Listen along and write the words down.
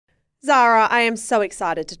Zara, I am so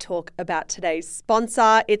excited to talk about today's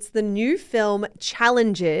sponsor. It's the new film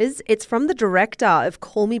Challenges. It's from the director of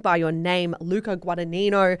Call Me By Your Name, Luca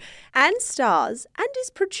Guadagnino, and stars and is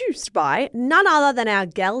produced by none other than our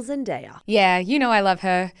gal Zendaya. Yeah, you know I love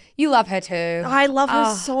her. You love her too. I love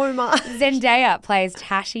her so much. Zendaya plays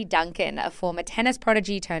Tashi Duncan, a former tennis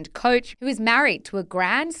prodigy turned coach who is married to a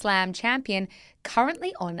Grand Slam champion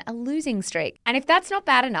currently on a losing streak. And if that's not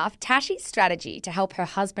bad enough, Tashi's strategy to help her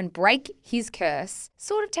husband break his curse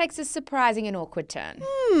sort of takes a surprising and awkward turn.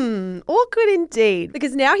 Awkward indeed,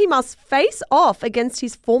 because now he must face off against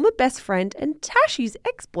his former best friend and Tashi's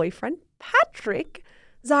ex-boyfriend, Patrick.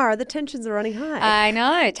 Zara, the tensions are running high. I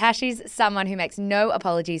know. Tashi's someone who makes no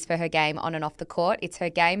apologies for her game on and off the court. It's her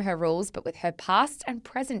game, her rules, but with her past and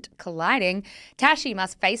present colliding, Tashi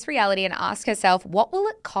must face reality and ask herself, what will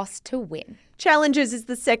it cost to win? Challenges is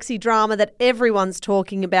the sexy drama that everyone's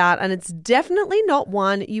talking about, and it's definitely not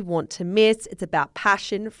one you want to miss. It's about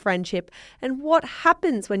passion, friendship, and what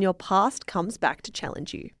happens when your past comes back to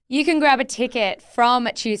challenge you. You can grab a ticket from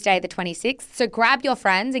Tuesday the 26th, so grab your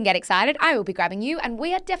friends and get excited. I will be grabbing you, and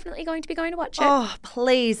we are definitely going to be going to watch it. Oh,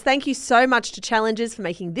 please. Thank you so much to Challenges for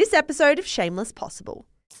making this episode of Shameless possible.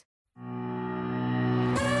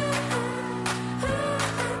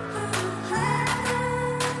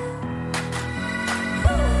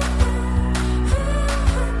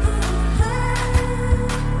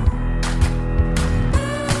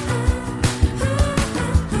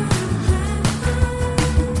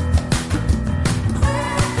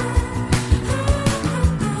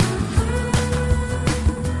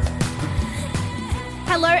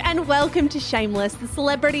 Hello and welcome to Shameless, the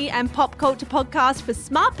celebrity and pop culture podcast for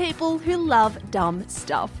smart people who love dumb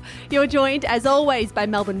stuff. You're joined, as always, by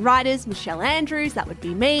Melbourne writers Michelle Andrews, that would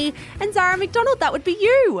be me, and Zara McDonald, that would be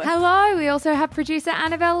you. Hello, we also have producer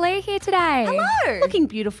Annabelle Lee here today. Hello. Looking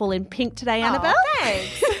beautiful in pink today, Annabelle.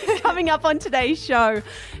 Thanks. Coming up on today's show,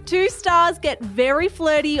 two stars get very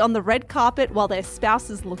flirty on the red carpet while their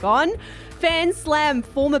spouses look on. Fans slam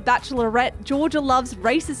former bachelorette Georgia Love's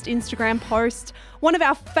racist Instagram post, one of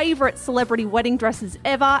our favourite celebrity wedding dresses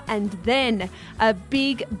ever, and then a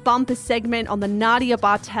big bumper segment on the Nadia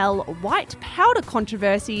Bartel white powder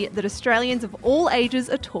controversy that Australians of all ages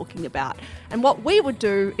are talking about, and what we would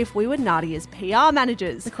do if we were Nadia's PR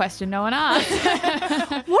managers. The question no one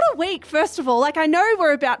asked. What a week, first of all. I know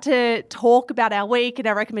we're about to talk about our week and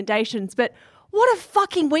our recommendations, but what a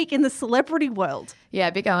fucking week in the celebrity world. Yeah,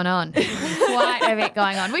 a bit going on. Quite a bit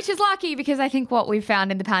going on, which is lucky because I think what we've found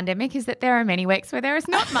in the pandemic is that there are many weeks where there is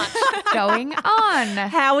not much going on.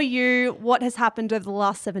 How are you? What has happened over the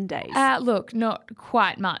last 7 days? Look, not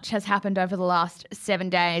quite much has happened over the last 7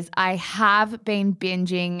 days. I have been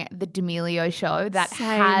binging the D'Amelio show. That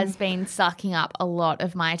has been sucking up a lot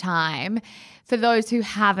of my time. For those who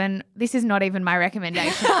haven't, this is not even my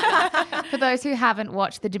recommendation. For those who haven't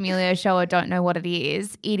watched the D'Amelio show or don't know what it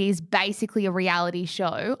is basically a reality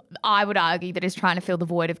show. I would argue that is trying to fill the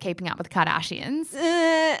void of Keeping Up with the Kardashians.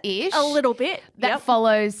 Ish. A little bit. That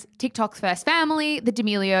follows TikTok's first family, the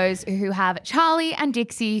D'Amelios, who have Charlie and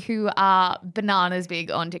Dixie, who are bananas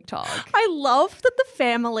big on TikTok. I love that the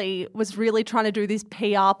family was really trying to do this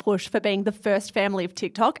PR push for being the first family of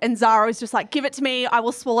TikTok, and Zara was just like, give it to me, I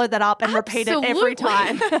will swallow that up and repeat it every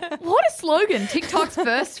time. What a slogan, TikTok's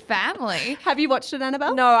first family. Have you watched it,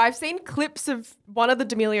 Annabelle? No, I've seen clips of one of the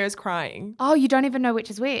D'Amelios crying. Oh, you don't even know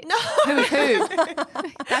which is which? No. Who's who?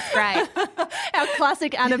 That's great. Our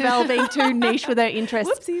classic Annabelle being too niche with her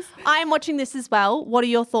interests. Whoopsies. I am watching this as well. What are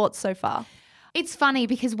your thoughts so far? It's funny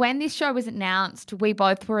because when this show was announced, we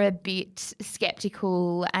both were a bit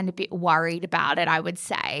skeptical and a bit worried about it, I would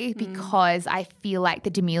say, because I feel like the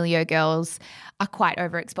D'Amelio girls are quite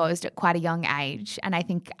overexposed at quite a young age. And I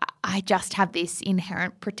think I just have this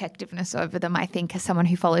inherent protectiveness over them, I think, as someone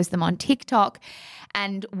who follows them on TikTok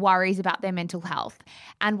and worries about their mental health.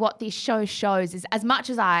 And what this show shows is, as much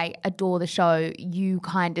as I adore the show, you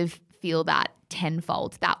kind of feel that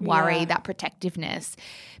tenfold, that worry, that protectiveness,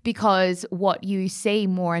 because what you see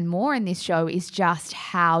more and more in this show is just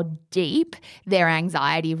how deep their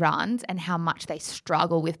anxiety runs and how much they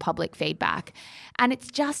struggle with public feedback. And it's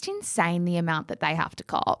just insane the amount that they have to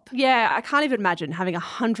cop. Yeah, I can't even imagine having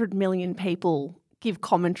 100 million people give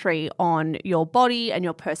commentary on your body and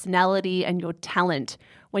your personality and your talent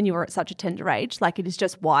when you were at such a tender age. Like, it is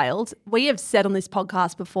just wild. We have said on this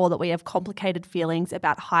podcast before that we have complicated feelings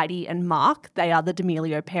about Heidi and Mark. They are the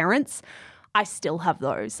D'Amelio parents. I still have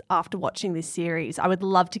those after watching this series. I would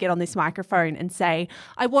love to get on this microphone and say,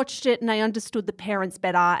 I watched it and I understood the parents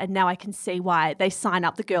better, and now I can see why they sign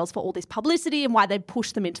up the girls for all this publicity and why they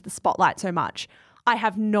push them into the spotlight so much. I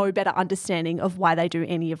have no better understanding of why they do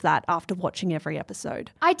any of that after watching every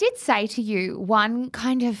episode. I did say to you, one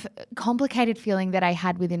kind of complicated feeling that I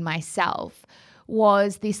had within myself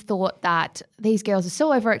was this thought that these girls are so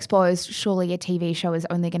overexposed, surely a TV show is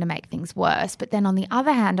only going to make things worse. But then on the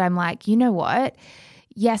other hand, I'm like, you know what?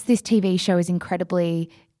 Yes, this TV show is incredibly,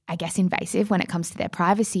 I guess, invasive when it comes to their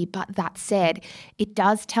privacy. But that said, it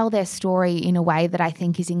does tell their story in a way that I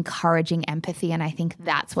think is encouraging empathy. And I think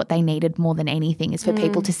that's what they needed more than anything, is for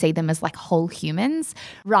people to see them as like whole humans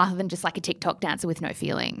rather than just like a TikTok dancer with no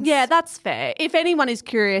feelings. Yeah, that's fair. If anyone is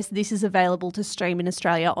curious, this is available to stream in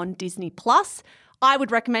Australia on Disney+. I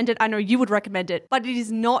would recommend it. I know you would recommend it, but it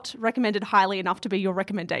is not recommended highly enough to be your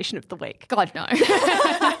recommendation of the week. God, no.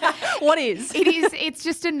 What is? It's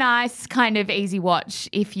just a nice kind of easy watch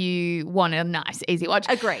if you want a nice easy watch.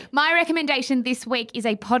 Agree. My recommendation this week is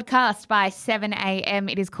a podcast by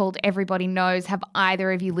 7am. It is called Everybody Knows. Have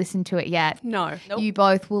either of you listened to it yet? No. Nope. You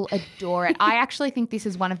both will adore it. I actually think this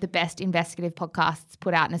is one of the best investigative podcasts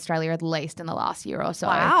put out in Australia, at least in the last year or so.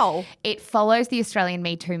 Wow. It follows the Australian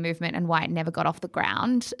Me Too movement and why it never got off the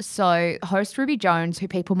ground. So host Ruby Jones, who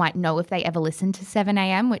people might know if they ever listen to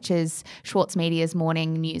 7am, which is Schwartz Media's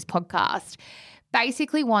morning news podcast,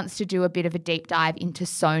 basically wants to do a bit of a deep dive into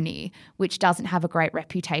Sony, which doesn't have a great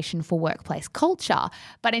reputation for workplace culture.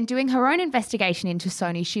 But in doing her own investigation into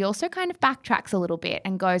Sony, she also kind of backtracks a little bit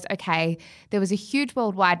and goes, okay, there was a huge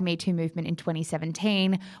worldwide Me Too movement in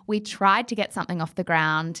 2017. We tried to get something off the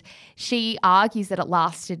ground. She argues that it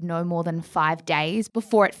lasted no more than 5 days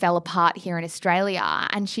before it fell apart here in Australia.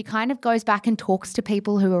 And she kind of goes back and talks to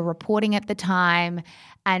people who were reporting at the time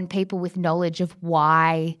and people with knowledge of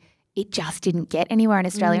why it just didn't get anywhere in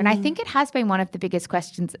Australia. And I think it has been one of the biggest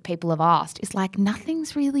questions that people have asked, is like,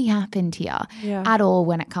 nothing's really happened here at all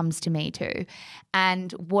when it comes to Me Too.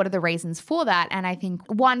 And what are the reasons for that? And I think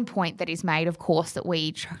one point that is made, of course, that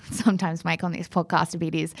we sometimes make on this podcast a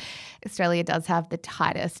bit is Australia does have the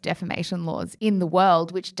tightest defamation laws in the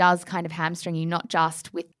world, which does kind of hamstring you, not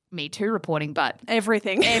just with Me Too reporting, but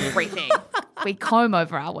everything. We comb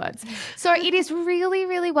over our words. So it is really,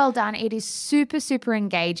 really well done. It is super, super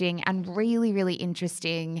engaging and really, really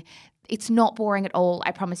interesting. It's not boring at all,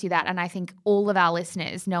 I promise you that. And I think all of our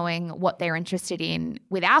listeners, knowing what they're interested in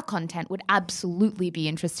with our content, would absolutely be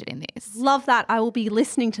interested in this. Love that. I will be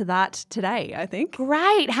listening to that today, I think.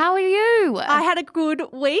 Great. How are you? I had a good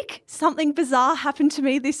week. Something bizarre happened to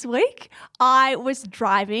me this week. I was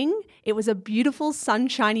driving. It was a beautiful,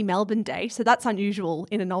 sunshiny Melbourne day, so that's unusual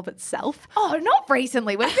in and of itself. Oh, not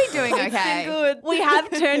recently. We've been doing okay. It's been good. We have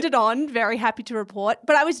turned it on, very happy to report.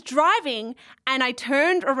 But I was driving and I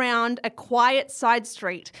turned around a quiet side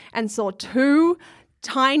street and saw two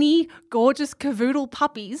tiny, gorgeous cavoodle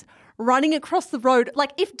puppies running across the road.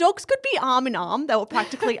 Like, if dogs could be arm in arm, they were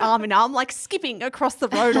practically arm in arm, like skipping across the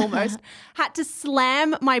road almost. Had to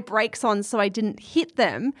slam my brakes on so I didn't hit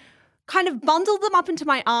them. Kind of bundled them up into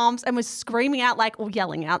my arms and was screaming out, or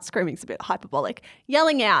yelling out, screaming's a bit hyperbolic,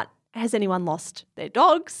 yelling out, has anyone lost their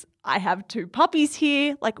dogs? I have two puppies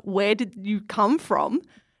here. Like, where did you come from?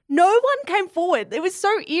 No one came forward. It was so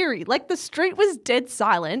eerie. Like, the street was dead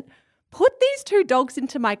silent. Put these two dogs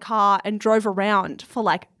into my car and drove around for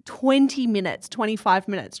 20 minutes, 25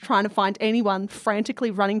 minutes, trying to find anyone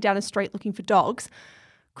frantically running down a street looking for dogs.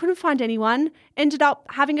 Couldn't find anyone. Ended up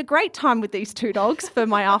having a great time with these two dogs for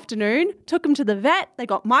my afternoon. Took them to the vet. They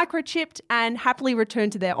got microchipped and happily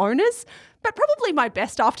returned to their owners. But probably my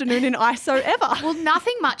best afternoon in ISO ever. Well,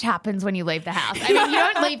 nothing much happens when you leave the house. I mean, you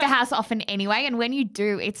don't leave the house often anyway. And when you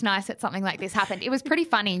do, it's nice that something like this happened. It was pretty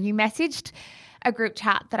funny. You messaged a group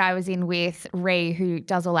chat that I was in with Ree, who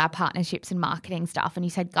does all our partnerships and marketing stuff. And you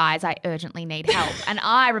said, guys, I urgently need help. And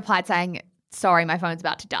I replied saying, sorry, my phone's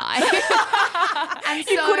about to die. And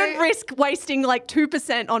you couldn't risk wasting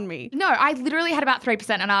 2% on me. No, I literally had about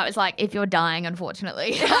 3% and I was like, if you're dying,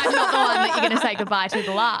 unfortunately, I'm not the one that you're going to say goodbye to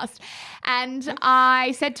the last. And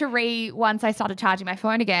I said to Ree, once I started charging my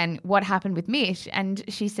phone again, what happened with Mish? And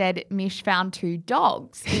she said Mish found two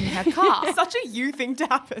dogs in her car. Such a you thing to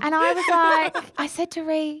happen. And I was like, I said to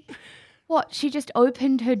Ree, what? She just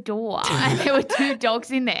opened her door and there were two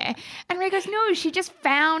dogs in there. And Ray goes, no, she just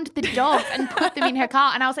found the dogs and put them in her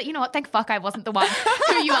car. And I was like, you know what? Thank fuck I wasn't the one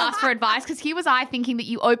who you asked for advice, because here was I thinking that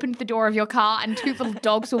you opened the door of your car and two little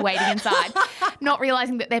dogs were waiting inside, not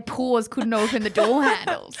realising that their paws couldn't open the door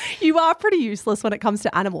handles. You are pretty useless when it comes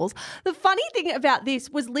to animals. The funny thing about this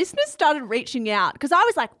was listeners started reaching out because I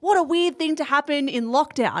was like, what a weird thing to happen in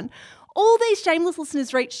lockdown. All these shameless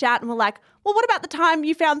listeners reached out and were like, well, what about the time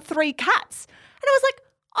you found 3 cats? And I was like,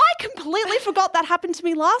 I completely forgot that happened to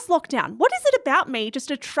me last lockdown. What is it about me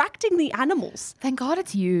just attracting the animals? Thank God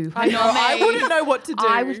it's you. I know. I wouldn't know what to do.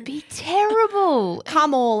 I would be terrible.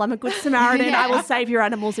 Come all, I'm a good Samaritan. I will save your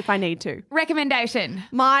animals if I need to. Recommendation.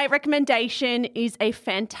 My recommendation is a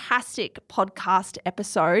fantastic podcast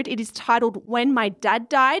episode. It is titled When My Dad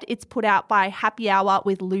Died. It's put out by Happy Hour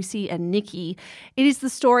with Lucy and Nikki. It is the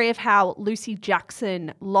story of how Lucy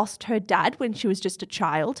Jackson lost her dad when she was just a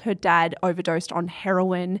child. Her dad overdosed on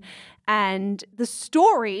heroin. And the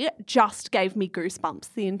story just gave me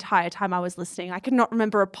goosebumps the entire time I was listening. I could not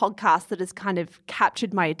remember a podcast that has kind of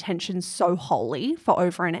captured my attention so wholly for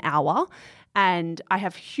over an hour. And I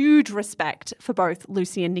have huge respect for both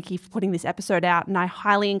Lucy and Nikki for putting this episode out, and I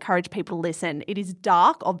highly encourage people to listen. It is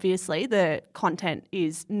dark, obviously. The content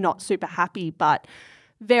is not super happy, but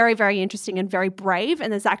very, very interesting and very brave.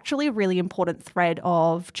 And there's actually a really important thread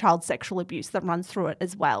of child sexual abuse that runs through it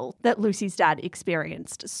as well that Lucy's dad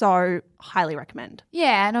experienced. So highly recommend.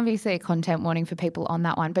 Yeah, and obviously a content warning for people on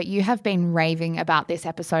that one. But you have been raving about this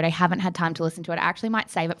episode. I haven't had time to listen to it. I actually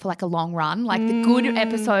might save it for like a long run. Like the good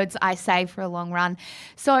episodes I save for a long run.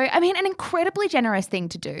 So, I mean, an incredibly generous thing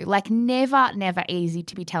to do. Like never, never easy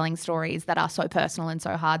to be telling stories that are so personal and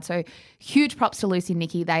so hard. So huge props to Lucy and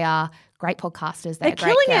Nikki. They are great podcasters. They're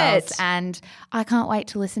great killing girls, it. and I can't wait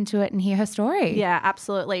to listen to it and hear her story. Yeah,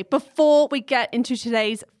 absolutely. Before we get into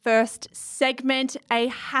today's first segment, a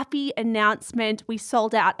happy announcement. We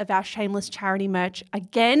sold out of our Shameless charity merch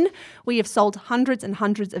again. We have sold hundreds and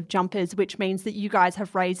hundreds of jumpers, which means that you guys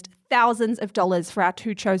have raised thousands of dollars for our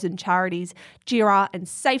two chosen charities, JIRA and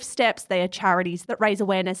Safe Steps. They are charities that raise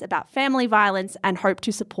awareness about family violence and hope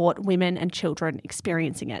to support women and children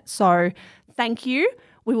experiencing it. So thank you.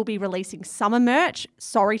 We will be releasing summer merch.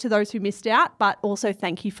 Sorry to those who missed out, but also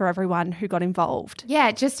thank you for everyone who got involved.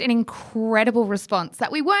 Yeah, just an incredible response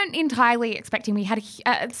that we weren't entirely expecting. We had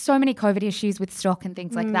so many COVID issues with stock and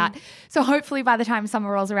things like that. So hopefully by the time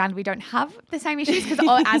summer rolls around, we don't have the same issues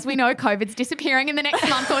because as we know, COVID's disappearing in the next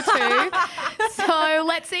month or two. So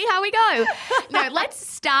let's see how we go. No, let's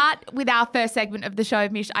start with our first segment of the show,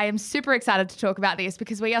 Mish. I am super excited to talk about this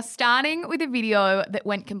because we are starting with a video that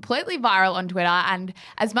went completely viral on Twitter, and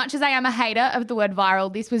as much as I am a hater of the word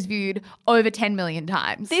viral, this was viewed over 10 million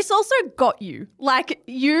times. This also got you. Like,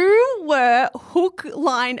 you were hook,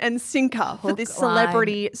 line and sinker for this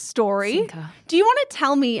celebrity story. Sinker. Do you want to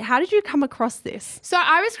tell me, how did you come across this? So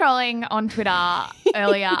I was scrolling on Twitter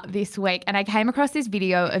earlier this week and I came across this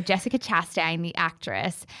video of Jessica Chastain, the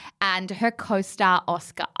actress, and her co-star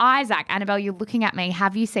Oscar Isaac. Annabelle, you're looking at me.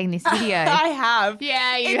 Have you seen this video? I have.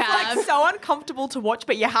 Yeah, you it's have. Like so uncomfortable to watch,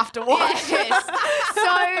 but you have to watch. Yes.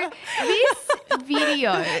 So this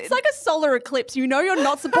video... It's like a solar eclipse. You know you're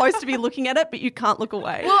not supposed to be looking at it, but you can't look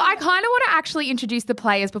away. Well, I kind of want to actually introduce the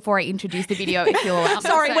players before I introduce the video, if you'll allow me.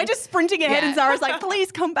 Sorry, So- we're just sprinting ahead Yeah. and Zara's like,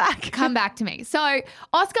 please come back. Come back to me. So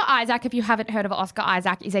Oscar Isaac, if you haven't heard of Oscar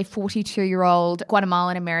Isaac, is a 42-year-old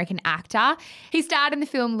Guatemalan-American actor. He starred in the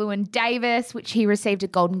film Llewyn Davis, which he received a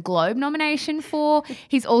Golden Globe nomination for.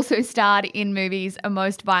 He's also starred in movies A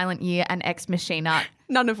Most Violent Year and Ex Machina.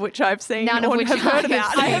 None of which I've seen None of or which have heard I've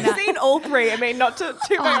about. seen. I have seen all three. I mean, not to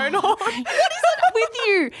my own horn. What is it with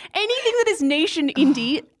you? Anything that is niche and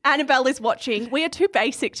indie, Annabelle is watching. We are too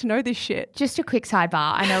basic to know this shit. Just a quick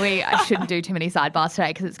sidebar. I know I shouldn't do too many sidebars today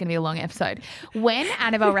because it's going to be a long episode. When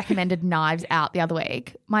Annabelle recommended Knives Out the other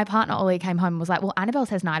week, my partner Ollie came home and was like, well, Annabelle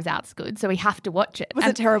says Knives Out's good, so we have to watch it. Was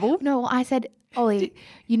it terrible? No, I said, Ollie,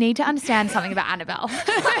 you need to understand something about Annabelle.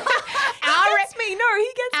 Me, no,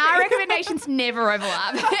 he gets Our me. recommendations never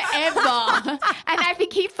overlap, ever. And I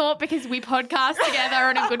think he thought because we podcast together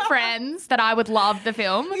and are good friends that I would love the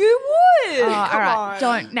film. You would. Oh, Come all right, on.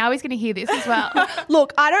 don't. Now he's going to hear this as well.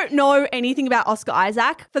 Look, I don't know anything about Oscar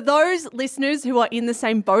Isaac. For those listeners who are in the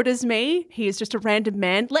same boat as me, he is just a random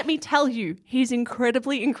man. Let me tell you, he's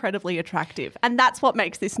incredibly, incredibly attractive. And that's what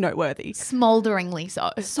makes this noteworthy. Smolderingly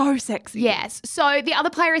so. So sexy. Yes. So the other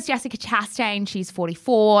player is Jessica Chastain. She's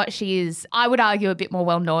 44. She is, I would argue, a bit more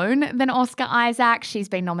well-known than Oscar Isaac. She's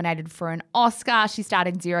been nominated for an Oscar. She starred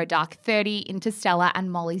in Zero Dark 30, Interstellar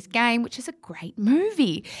and Molly's Game, which is a great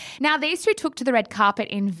movie. Now, these two took to the red carpet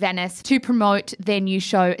in Venice to promote their new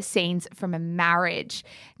show, Scenes from a Marriage.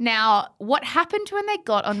 Now, what happened when they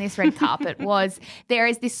got on this red carpet was there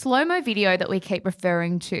is this slow-mo video that we keep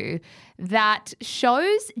referring to that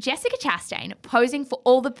shows Jessica Chastain posing for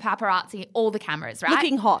all the paparazzi, all the cameras, right?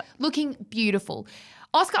 Looking hot. Looking beautiful.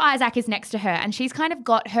 Oscar Isaac is next to her and she's kind of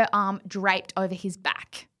got her arm draped over his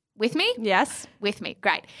back. With me? Yes. With me.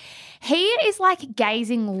 Great. He is like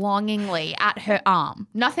gazing longingly at her arm,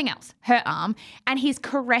 nothing else, her arm, and he's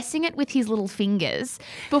caressing it with his little fingers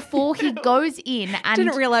before he goes in and...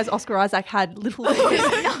 Didn't realise Oscar Isaac had little fingers.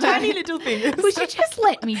 Tiny little fingers. Would you just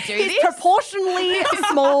let me do this? Proportionally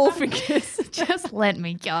small fingers. Just let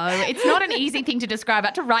me go. It's not an easy thing to describe. I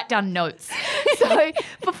had to write down notes. So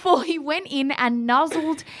before he went in and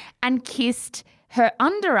nuzzled and kissed her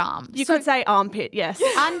underarm. You could say armpit, yes.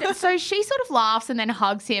 And so she sort of laughs and then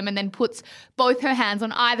hugs him and then puts both her hands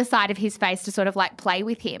on either side of his face to sort of like play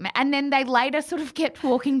with him. And then they later sort of kept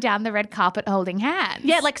walking down the red carpet holding hands.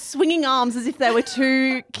 Yeah, like swinging arms as if they were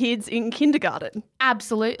two kids in kindergarten.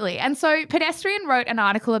 Absolutely. And so Pedestrian wrote an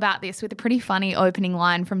article about this with a pretty funny opening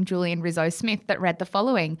line from Julian Rizzo-Smith that read the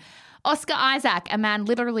following. Oscar Isaac, a man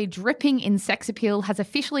literally dripping in sex appeal, has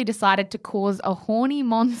officially decided to cause a horny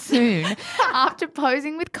monsoon after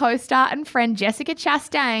posing with co-star and friend Jessica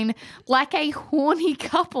Chastain like a horny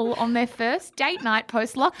couple on their first date night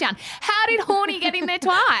post-lockdown. How did horny get in there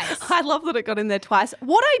twice? I love that it got in there twice.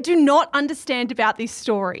 What I do not understand about this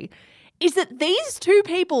story is that these two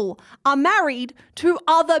people are married to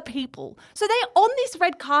other people. So they're on this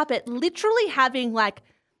red carpet literally having like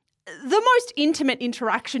the most intimate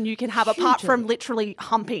interaction you can have apart from literally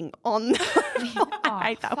humping on. I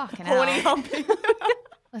hate that. Fucking Horny hell. humping.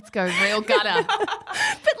 Let's go real gutter. But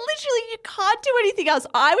literally you can't do anything else.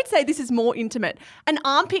 I would say this is more intimate. An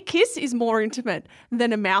armpit kiss is more intimate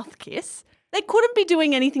than a mouth kiss. They couldn't be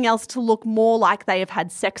doing anything else to look more like they have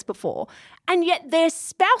had sex before. And yet their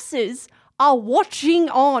spouses are watching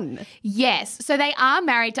on. Yes. So they are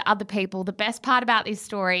married to other people. The best part about this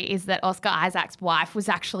story is that Oscar Isaac's wife was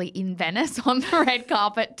actually in Venice on the red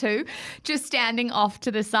carpet too, just standing off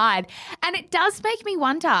to the side. And it does make me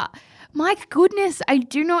wonder, my goodness, I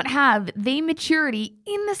do not have the maturity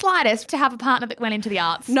in the slightest to have a partner that went into the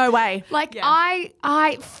arts. No way. Like Yeah.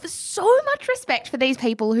 I so much respect for these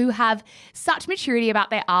people who have such maturity about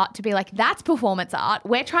their art to be like, that's performance art.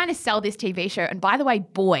 We're trying to sell this TV show. And by the way,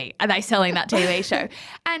 boy, are they selling that TV show.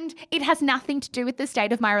 And it has nothing to do with the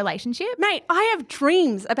state of my relationship. Mate, I have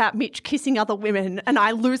dreams about Mitch kissing other women and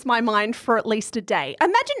I lose my mind for at least a day.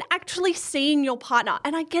 Imagine actually seeing your partner.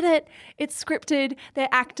 And I get it. It's scripted. They're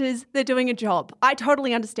actors. They're doing a job. I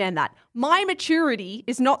totally understand that. My maturity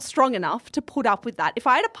is not strong enough to put up with that. If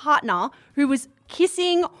I had a partner who was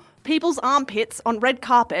kissing people's armpits on red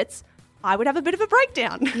carpets, I would have a bit of a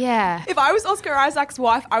breakdown. Yeah. If I was Oscar Isaac's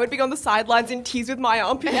wife, I would be on the sidelines in tears with my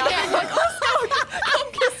armpit out. I'm like, Oscar,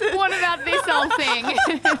 come kiss it. What about this old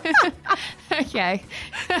thing? Okay.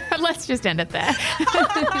 Let's just end it there.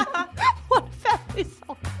 What about this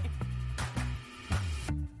whole thing?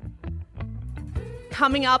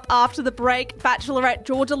 Coming up after the break, Bachelorette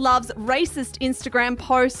Georgia Love's racist Instagram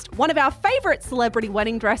post, one of our favourite celebrity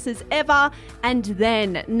wedding dresses ever, and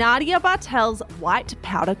then Nadia Bartel's white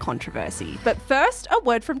powder controversy. But first, a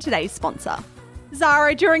word from today's sponsor.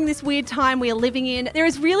 Zara, during this weird time we are living in, there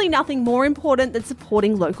is really nothing more important than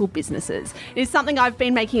supporting local businesses. It is something I've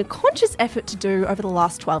been making a conscious effort to do over the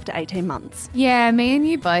last 12 to 18 months. Yeah, me and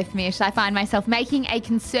you both, Mish. I find myself making a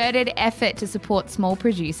concerted effort to support small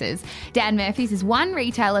producers. Dan Murphy's is one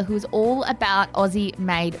retailer who is all about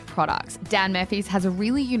Aussie-made products. Dan Murphy's has a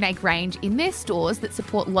really unique range in their stores that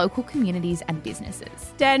support local communities and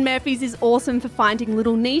businesses. Dan Murphy's is awesome for finding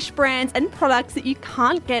little niche brands and products that you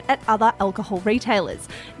can't get at other alcohol retailers.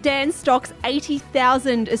 Dan stocks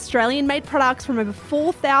 80,000 Australian-made products from over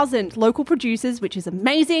 4,000 local producers, which is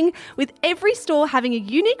amazing, with every store having a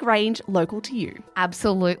unique range local to you.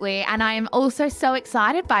 Absolutely. And I am also so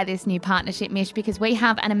excited by this new partnership, Mish, because we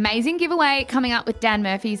have an amazing giveaway coming up with Dan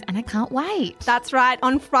Murphy's and I can't wait. That's right.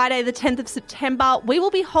 On Friday, the 10th of September, we will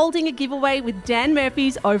be holding a giveaway with Dan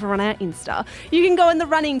Murphy's over on our Insta. You can go in the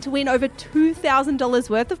running to win over $2,000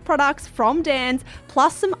 worth of products from Dan's,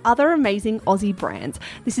 plus some other amazing Aussie brands.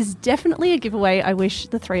 This is definitely a giveaway I wish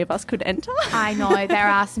the three of us could enter. I know there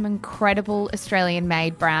are some incredible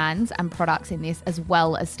Australian-made brands and products in this, as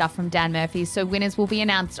well as stuff from Dan Murphy's. So winners will be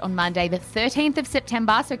announced on Monday, the 13th of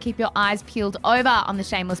September. So keep your eyes peeled over on the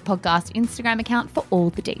Shameless Podcast Instagram account for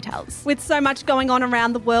all the details. With so much going on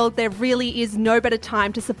around the world, there really is no better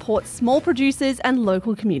time to support small producers and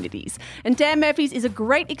local communities. And Dan Murphy's is a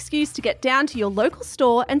great excuse to get down to your local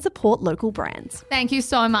store and support local brands. Thank you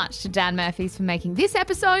so much to Dan Murphy's for making this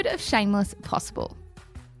episode of Shameless possible.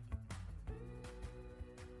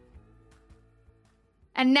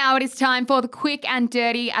 And now it is time for the quick and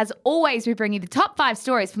dirty. As always, we bring you the top 5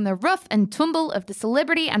 stories from the rough and tumble of the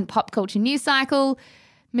celebrity and pop culture news cycle.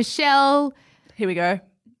 Michelle, Here we go.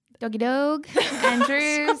 Doggy dog.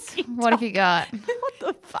 Andrews, what have you got? What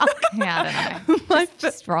the fuck? Yeah, I don't know.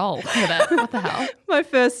 Just roll with it. What the hell? My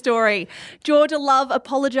first story. Georgia Love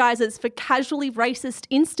apologises for casually racist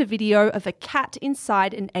Insta video of a cat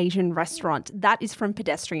inside an Asian restaurant. That is from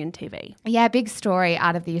Pedestrian TV. Yeah, big story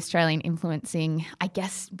out of the Australian influencing, I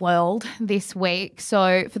guess, world this week.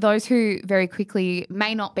 So for those who very quickly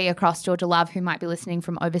may not be across Georgia Love, who might be listening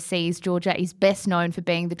from overseas, Georgia is best known for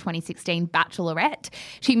being the 2016 Bachelorette.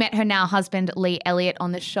 She met her now husband, Lee Elliott,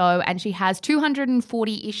 on the show, and she has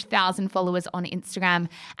 240-ish thousand followers on Instagram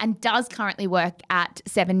and does currently work at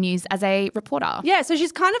 7 News as a reporter. Yeah, so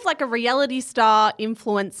she's kind of like a reality star,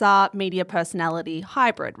 influencer, media personality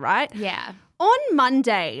hybrid, right? Yeah. On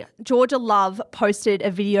Monday, Georgia Love posted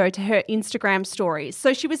a video to her Instagram stories.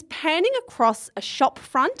 So she was panning across a shop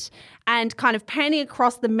front and kind of panning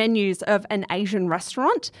across the menus of an Asian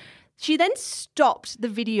restaurant. She then stopped the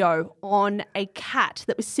video on a cat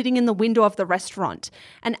that was sitting in the window of the restaurant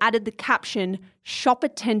and added the caption, "Shop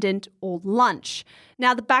attendant or lunch."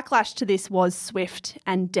 Now, the backlash to this was swift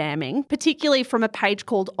and damning, particularly from a page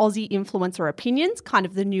called Aussie Influencer Opinions, kind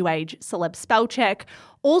of the new age celeb spell check,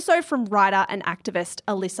 also from writer and activist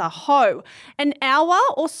Alyssa Ho. An hour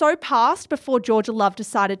or so passed before Georgia Love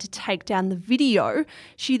decided to take down the video.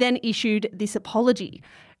 She then issued this apology.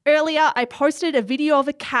 "Earlier, I posted a video of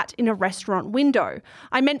a cat in a restaurant window.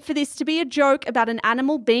 I meant for this to be a joke about an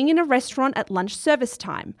animal being in a restaurant at lunch service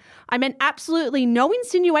time. I meant absolutely no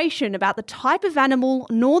insinuation about the type of animal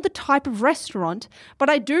nor the type of restaurant, but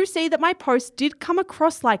I do see that my post did come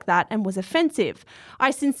across like that and was offensive. I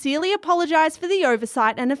sincerely apologise for the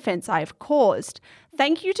oversight and offence I have caused.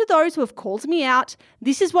 Thank you to those who have called me out.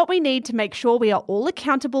 This is what we need to make sure we are all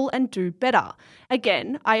accountable and do better.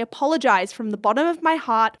 Again, I apologise from the bottom of my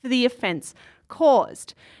heart for the offence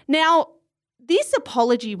caused." Now, this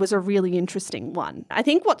apology was a really interesting one. I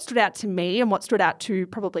think what stood out to me and what stood out to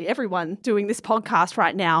probably everyone doing this podcast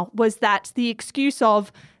right now was that the excuse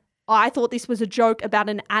of, "I thought this was a joke about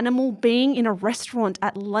an animal being in a restaurant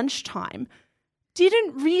at lunchtime,"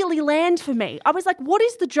 didn't really land for me. I was like, what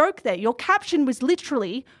is the joke there? Your caption was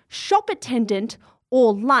literally "shop attendant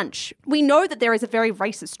or lunch." We know that there is a very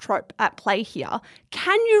racist trope at play here.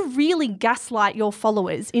 Can you really gaslight your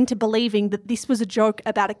followers into believing that this was a joke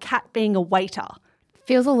about a cat being a waiter?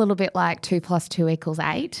 Feels a little bit like 2 + 2 =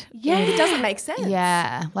 8. Yeah. It doesn't make sense.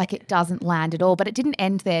 Yeah, like it doesn't land at all. But it didn't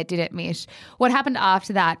end there, did it, Mish? What happened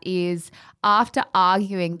after that is, after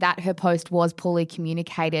arguing that her post was poorly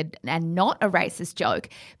communicated and not a racist joke,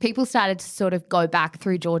 people started to sort of go back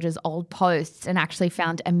through Georgia's old posts and actually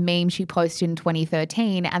found a meme she posted in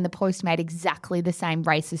 2013, and the post made exactly the same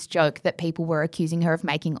racist joke that people were accusing her of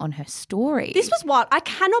making on her story. This was what I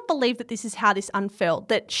cannot believe that this is how this unfurled,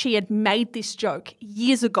 that she had made this joke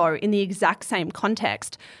years ago in the exact same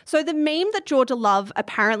context. So the meme that Georgia Love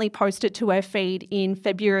apparently posted to her feed in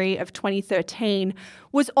February of 2013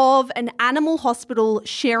 was of an animal hospital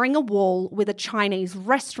sharing a wall with a Chinese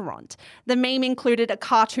restaurant. The meme included a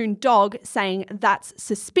cartoon dog saying, "That's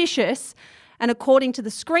suspicious." And according to the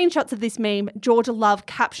screenshots of this meme, Georgia Love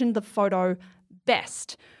captioned the photo,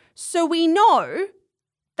 "Best." So we know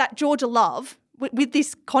that Georgia Love, with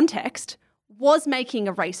this context, was making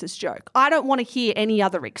a racist joke. I don't want to hear any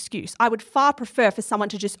other excuse. I would far prefer for someone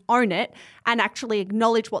to just own it and actually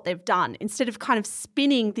acknowledge what they've done instead of kind of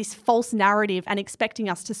spinning this false narrative and expecting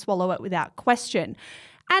us to swallow it without question.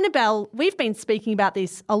 Annabelle, we've been speaking about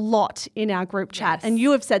this a lot in our group chat, and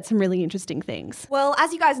you have said some really interesting things. Well,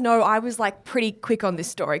 as you guys know, I was like pretty quick on this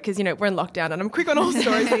story because, you know, we're in lockdown and I'm quick on all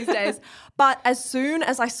stories these days. But as soon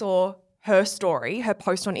as I saw her story, her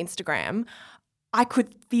post on Instagram, I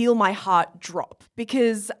could feel my heart drop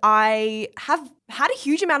because I have had a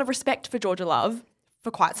huge amount of respect for Georgia Love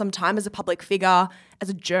for quite some time as a public figure, as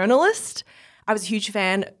a journalist. I was a huge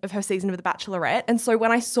fan of her season of The Bachelorette. And so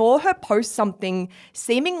when I saw her post something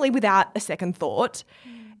seemingly without a second thought,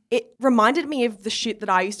 it reminded me of the shit that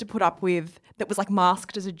I used to put up with that was like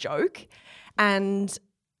masked as a joke. And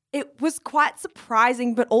it was quite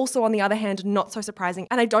surprising, but also on the other hand, not so surprising.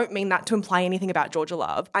 And I don't mean that to imply anything about Georgia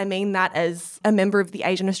Love. I mean that as a member of the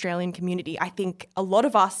Asian Australian community, I think a lot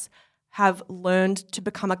of us have learned to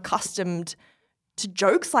become accustomed to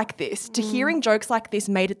jokes like this, to hearing jokes like this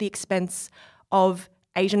made at the expense of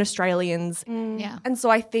Asian Australians. Yeah. And so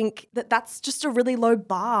I think that that's just a really low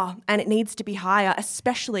bar and it needs to be higher,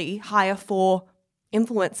 especially higher for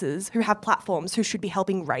influencers who have platforms who should be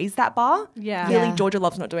helping raise that bar. Yeah. Clearly, Yeah. Georgia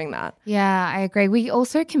Love's not doing that. Yeah, I agree. We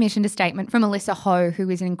also commissioned a statement from Alyssa Ho, who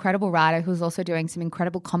is an incredible writer who's also doing some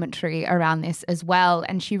incredible commentary around this as well.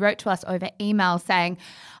 And she wrote to us over email saying,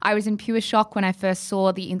 I was in pure shock when I first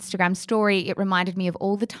saw the Instagram story. It reminded me of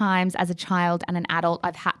all the times as a child and an adult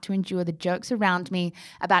I've had to endure the jokes around me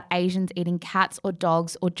about Asians eating cats or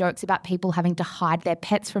dogs, or jokes about people having to hide their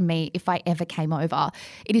pets from me if I ever came over.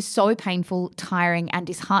 It is so painful, tiring, and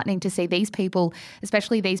disheartening to see these people,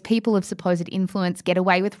 especially these people of supposed influence, get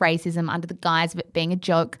away with racism under the guise of it being a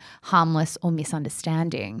joke, harmless, or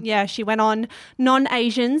misunderstanding. Yeah, she went on,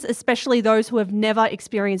 non-Asians, especially those who have never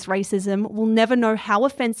experienced racism, will never know how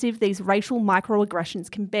offensive these racial microaggressions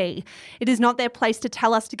can be. It is not their place to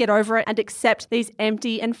tell us to get over it and accept these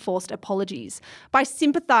empty and forced apologies. By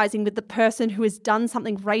sympathising with the person who has done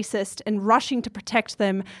something racist and rushing to protect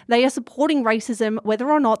them, they are supporting racism whether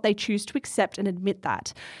or not they choose to accept and admit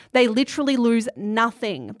that. They literally lose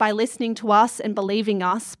nothing by listening to us and believing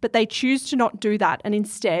us, but they choose to not do that and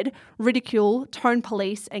instead ridicule, tone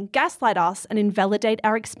police, and gaslight us and invalidate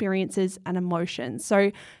our experiences and emotions.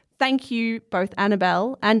 So thank you both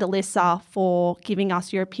Annabelle and Alyssa for giving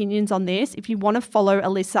us your opinions on this. If you want to follow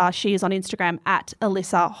Alyssa, she is on Instagram at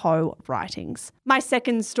Alyssa Ho Writings. My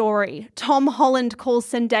second story, Tom Holland calls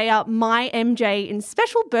Zendaya my MJ in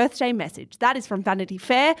special birthday message. That is from Vanity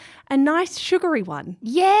Fair, a nice sugary one.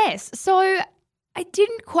 Yes. So I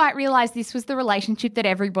didn't quite realise this was the relationship that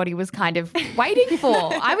everybody was kind of waiting for.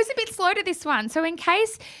 I was a bit slow to this one. So in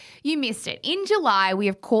case you missed it, in July, we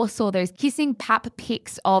of course saw those kissing pap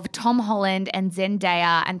pics of Tom Holland and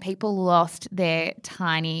Zendaya, and people lost their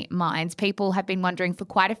tiny minds. People have been wondering for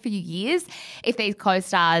quite a few years if these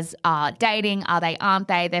co-stars are dating, aren't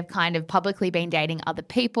they? They've kind of publicly been dating other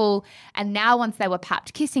people. And now once they were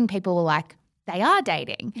papped kissing, people were like, they are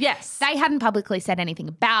dating. Yes. They hadn't publicly said anything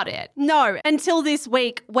about it. No, until this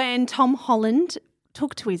week when Tom Holland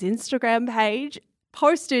took to his Instagram page,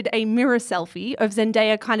 posted a mirror selfie of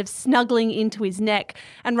Zendaya kind of snuggling into his neck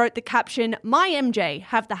and wrote the caption, "My MJ,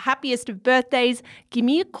 have the happiest of birthdays. Give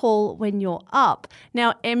me a call when you're up."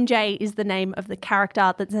 Now, MJ is the name of the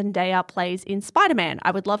character that Zendaya plays in Spider-Man.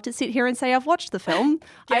 I would love to sit here and say I've watched the film.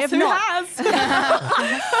 I have not.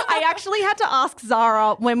 I actually had to ask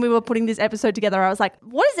Zara when we were putting this episode together. I was like,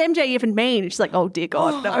 what does MJ even mean? She's like, oh dear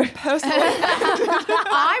God, no. Personally,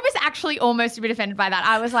 I was actually almost a bit offended by that.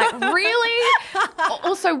 I was like, really?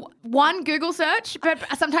 Also, one Google search, but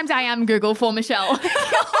sometimes I am Google for Michelle.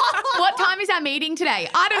 What time is our meeting today?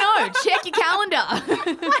 I don't know. Check your calendar.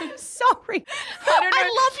 I'm sorry.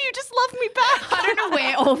 I love you. Just love me back. I don't know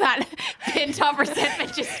where all that pent-up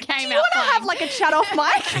resentment just came out. Do you want to from. have like a chat off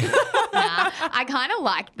mic? Nah, I kind of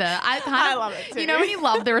like I love it too. You know when you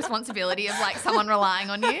love the responsibility of like someone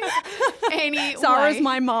relying on you? Zara's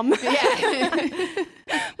my mum. Yeah.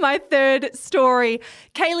 My third story.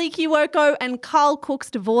 Kaylee Cuoco and Carl Cook's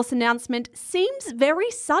divorce announcement seems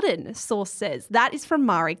very sudden, source says. That is from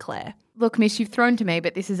Marie Claire. Look, Miss, you've thrown to me,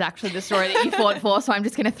 but this is actually the story that you fought for, so I'm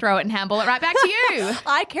just going to throw it and handball it right back to you.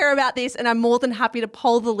 I care about this, and I'm more than happy to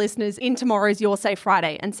poll the listeners in tomorrow's Your Say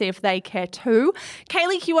Friday and see if they care too.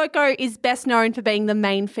 Kaylee Cuoco is best known for being the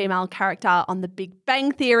main female character on The Big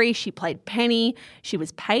Bang Theory. She played Penny. She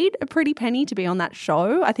was paid a pretty penny to be on that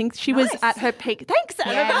show. I think she was at her peak. Thanks,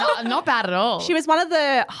 Annabelle. Yeah, not bad at all. She was one of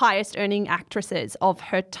the highest earning actresses of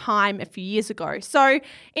her time a few years ago. So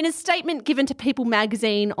in a statement given to People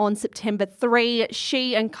magazine on September 3,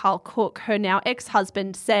 she and Carl Cook, her now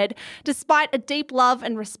ex-husband, said, "Despite a deep love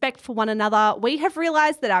and respect for one another, we have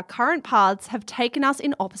realised that our current paths have taken us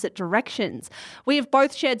in opposite directions. We have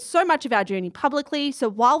both shared so much of our journey publicly, so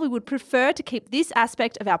while we would prefer to keep this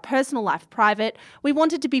aspect of our personal life private, we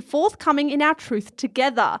wanted to be forthcoming in our truth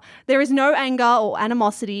together. There is no anger or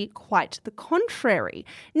animosity, quite the contrary."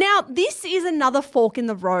 Now, this is another fork in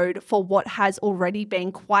the road for what has already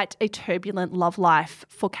been quite a turbulent love life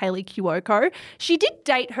for Kaylee Cuoco. She did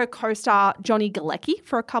date her co-star Johnny Galecki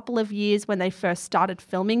for a couple of years when they first started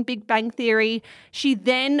filming Big Bang Theory. She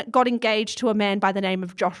then got engaged to a man by the name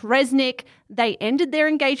of Josh Resnick. They ended their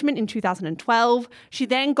engagement in 2012. She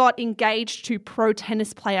then got engaged to pro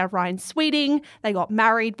tennis player Ryan Sweeting. They got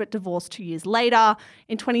married but divorced 2 years later.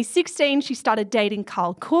 In 2016, she started dating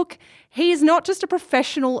Carl Cook. He is not just a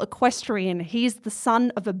professional equestrian. He is the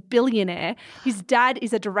son of a billionaire. His dad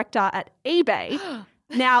is a director at eBay.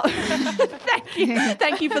 Now,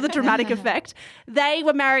 thank you for the dramatic effect. They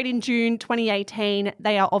were married in June 2018.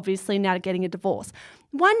 They are obviously now getting a divorce.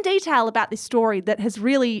 One detail about this story that has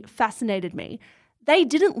really fascinated me, They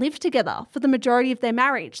didn't live together for the majority of their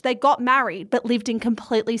marriage. They got married but lived in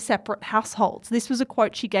completely separate households. This was a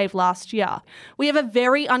quote she gave last year. We have a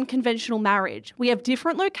very unconventional marriage. We have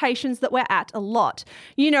different locations that we're at a lot.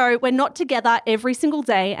 You know, we're not together every single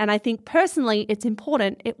day, and I think personally it's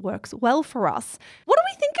important it works well for us. What do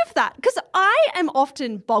we think of that? Because I am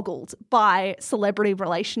often boggled by celebrity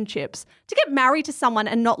relationships. To get married to someone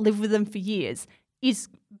and not live with them for years is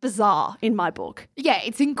bizarre in my book. Yeah,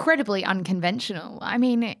 it's incredibly unconventional. I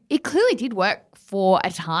mean, it clearly did work for a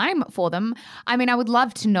time for them. I mean, I would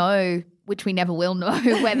love to know, which we never will know,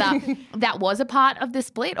 whether that was a part of the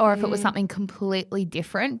split or if it was something completely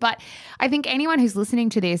different. But I think anyone who's listening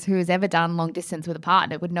to this who has ever done long distance with a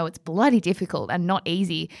partner would know it's bloody difficult and not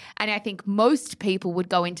easy. And I think most people would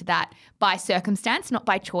go into that by circumstance, not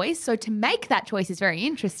by choice. So to make that choice is very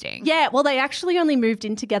interesting. Yeah, well, they actually only moved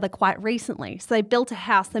in together quite recently. So they built a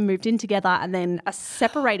house, then moved in together, and then are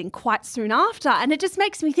separating quite soon after. And it just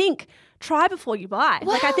makes me think, try before you buy.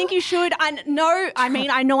 Well, I think you should. I know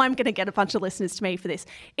I'm going to get a bunch of listeners to me for this.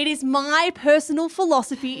 It is my personal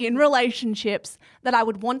philosophy in relationships that I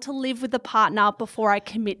would want to live with a partner before I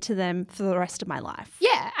commit to them for the rest of my life.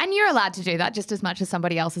 Yeah, and you're allowed to do that just as much as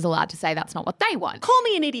somebody else is allowed to say that's not what they want. Call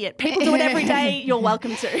me an idiot. People do it every day. You're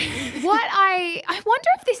welcome to. What I wonder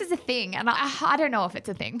if this is a thing, and I don't know if it's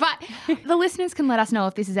a thing, but the listeners can let us know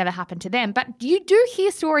if this has ever happened to them. But you do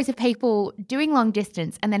hear stories of people doing long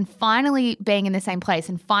distance and then finally being in the same place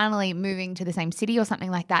and finally moving to the same city or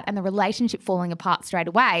something like that, and the relationship falling apart straight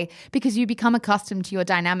away because you become accustomed to your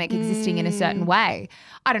dynamic existing in a certain way.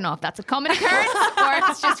 I don't know if that's a common occurrence or if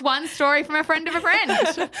it's just one story from a friend of a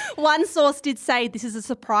friend. One source did say this is a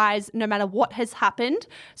surprise no matter what has happened.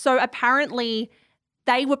 So apparently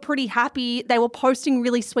they were pretty happy. They were posting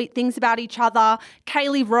really sweet things about each other.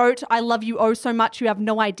 Kaylee wrote, "I love you oh so much, you have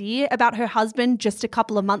no idea," about her husband just a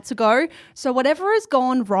couple of months ago. So whatever has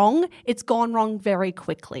gone wrong, it's gone wrong very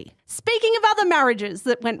quickly. Speaking of other marriages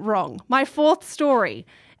that went wrong, my fourth story.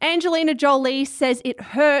 Angelina Jolie says it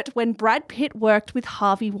hurt when Brad Pitt worked with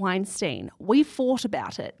Harvey Weinstein. We fought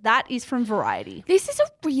about it. That is from Variety. This is a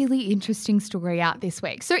really interesting story out this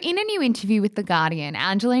week. So in a new interview with The Guardian,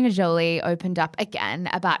 Angelina Jolie opened up again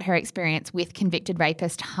about her experience with convicted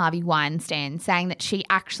rapist Harvey Weinstein, saying that she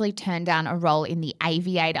actually turned down a role in The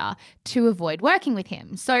Aviator to avoid working with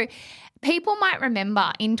him. So people might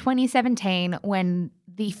remember in 2017 when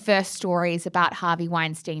the first stories about Harvey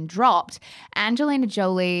Weinstein dropped, Angelina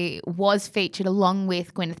Jolie was featured along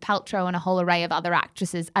with Gwyneth Paltrow and a whole array of other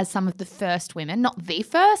actresses as some of the first women, not the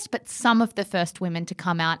first, but some of the first women to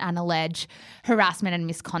come out and allege harassment and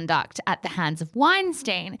misconduct at the hands of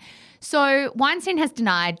Weinstein. So Weinstein has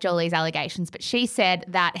denied Jolie's allegations, but she said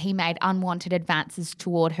that he made unwanted advances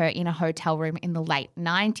toward her in a hotel room in the late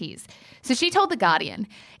 90s. So she told The Guardian,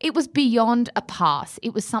 "It was beyond a pass.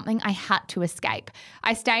 It was something I had to escape.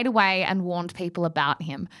 I stayed away and warned people about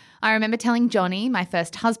him. I remember telling Johnny, my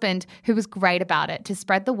first husband, who was great about it, to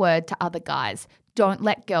spread the word to other guys. Don't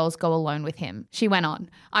let girls go alone with him." She went on,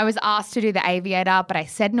 "I was asked to do The Aviator, but I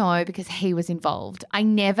said no because he was involved. I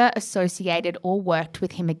never associated or worked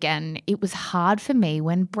with him again. It was hard for me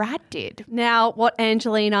when Brad did." Now, what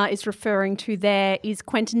Angelina is referring to there is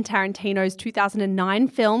Quentin Tarantino's 2009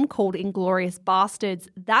 film called Inglourious Basterds.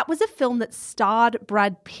 That was a film that starred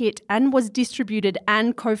Brad Pitt and was distributed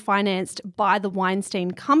and co-financed by the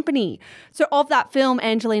Weinstein Company. So of that film,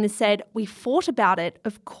 Angelina said, "We fought about it.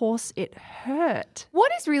 Of course it hurt."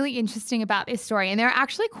 What is really interesting about this story, and there are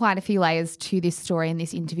actually quite a few layers to this story in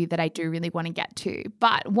this interview that I do really want to get to,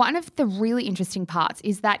 but one of the really interesting parts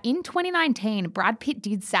is that in 2019, Brad Pitt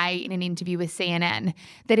did say in an interview with CNN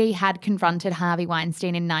that he had confronted Harvey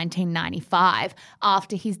Weinstein in 1995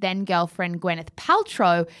 after his then girlfriend Gwyneth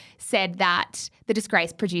Paltrow said that the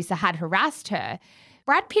disgraced producer had harassed her.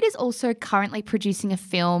 Brad Pitt is also currently producing a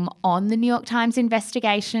film on the New York Times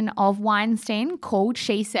investigation of Weinstein called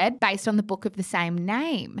She Said, based on the book of the same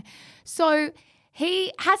name. So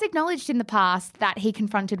he has acknowledged in the past that he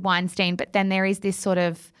confronted Weinstein, but then there is this sort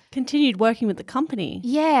of continued working with the company.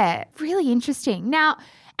 Yeah, really interesting. Now,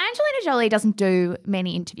 Angelina Jolie doesn't do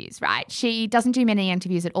many interviews, right? She doesn't do many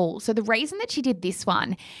interviews at all. So the reason that she did this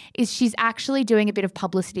one is she's actually doing a bit of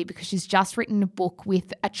publicity because she's just written a book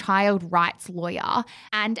with a child rights lawyer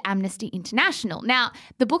and Amnesty International. Now,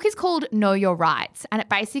 the book is called Know Your Rights, and it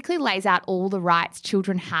basically lays out all the rights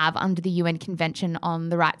children have under the UN Convention on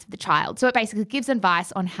the Rights of the Child. So it basically gives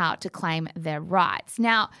advice on how to claim their rights.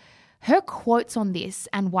 Now, her quotes on this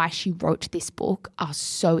and why she wrote this book are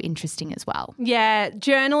so interesting as well. Yeah,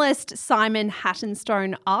 journalist Simon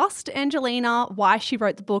Hattenstone asked Angelina why she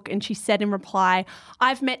wrote the book, and she said in reply,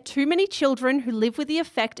 "I've met too many children who live with the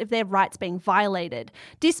effect of their rights being violated.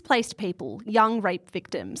 Displaced people, young rape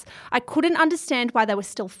victims. I couldn't understand why they were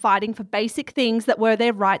still fighting for basic things that were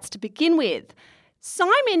their rights to begin with."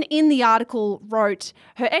 Simon in the article wrote,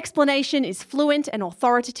 "Her explanation is fluent and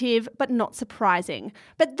authoritative, but not surprising."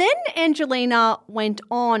 But then Angelina went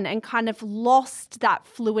on and kind of lost that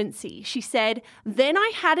fluency. She said, "Then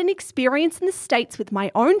I had an experience in the States with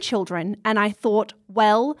my own children, and I thought,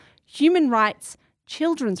 well, human rights,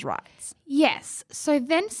 children's rights." Yes, so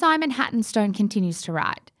then Simon Hattenstone continues to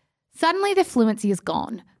write. "Suddenly the fluency is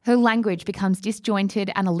gone. Her language becomes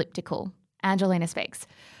disjointed and elliptical." Angelina speaks.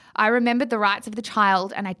 "I remembered the rights of the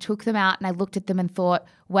child and I took them out and I looked at them and thought,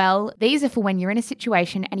 well, these are for when you're in a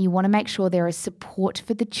situation and you want to make sure there is support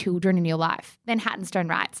for the children in your life." Then Hattenstone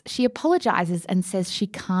writes, "She apologises and says she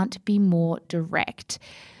can't be more direct."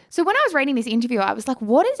 So when I was reading this interview, I was like,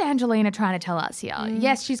 what is Angelina trying to tell us here?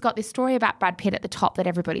 Yes, she's got this story about Brad Pitt at the top that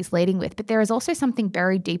everybody's leading with, but there is also something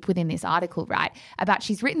very deep within this article, right? About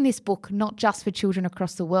she's written this book not just for children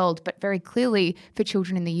across the world, but very clearly for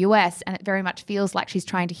children in the US. And it very much feels like she's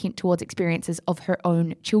trying to hint towards experiences of her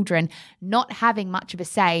own children, not having much of a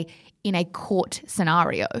say in a court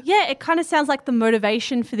scenario. Yeah, it kind of sounds like the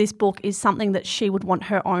motivation for this book is something that she would want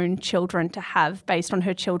her own children to have based on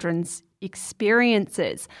her children's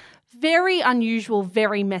experiences. Very unusual,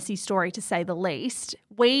 very messy story to say the least.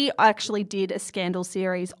 We actually did a Scandal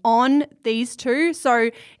series on these two.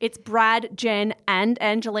 So it's Brad, Jen and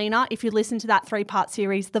Angelina. If you listen to that 3-part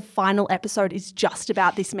series, the final episode is just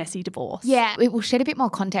about this messy divorce. Yeah, it will shed a bit more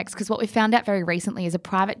context because what we found out very recently is a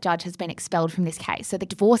private judge has been expelled from this case. So the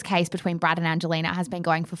divorce case between Brad and Angelina has been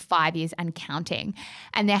going for 5 years and counting.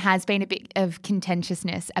 And there has been a bit of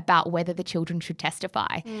contentiousness about whether the children should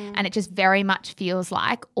testify. And it just very much feels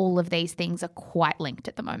like all of these things are quite linked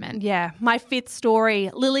at the moment. Yeah, my 5th story.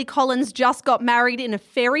 Lily Collins just got married in a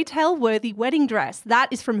fairy tale worthy wedding dress. That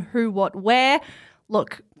is from Who, What, Where.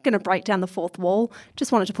 Look, going to break down the fourth wall.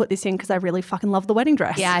 Just wanted to put this in because I really fucking love the wedding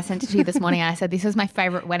dress. Yeah, I sent it to you this morning and I said this is my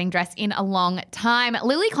favourite wedding dress in a long time.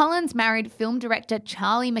 Lily Collins married film director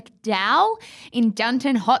Charlie McDowell in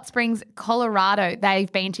Dunton Hot Springs, Colorado.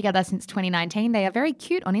 They've been together since 2019. They are very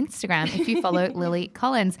cute on Instagram if you follow Lily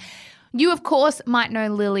Collins. You, of course, might know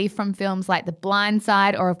Lily from films like The Blind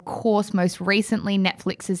Side or, of course, most recently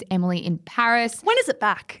Netflix's Emily in Paris. When is it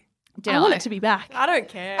back? I want it to be back. I don't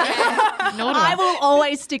care. I will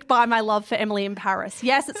always stick by my love for Emily in Paris.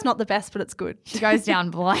 Yes, it's not the best, but it's good. She goes down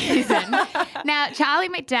blazing. Now, Charlie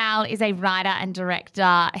McDowell is a writer and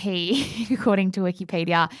director. He, according to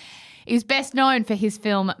Wikipedia, is best known for his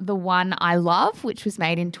film The One I Love, which was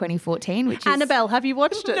made in 2014. Which is Annabelle, have you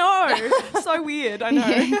watched it? No. So weird, I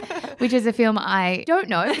know. Which is a film I don't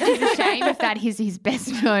know, which is a shame if that is his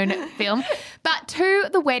best known film. But to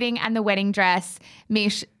the wedding and the wedding dress,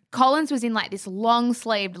 Mish, Collins was in like this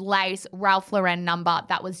long-sleeved lace Ralph Lauren number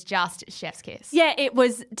that was just chef's kiss. Yeah, it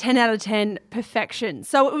was 10 out of 10 perfection.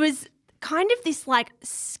 So it was kind of this like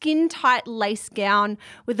skin-tight lace gown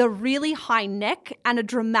with a really high neck and a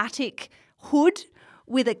dramatic hood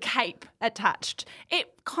with a cape attached.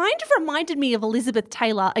 It kind of reminded me of Elizabeth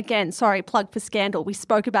Taylor. Again, sorry, plug for Scandal. We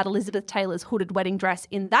spoke about Elizabeth Taylor's hooded wedding dress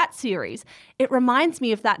in that series. It reminds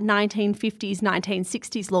me of that 1950s,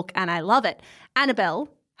 1960s look, and I love it. Annabelle,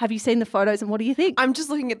 have you seen the photos and what do you think? I'm just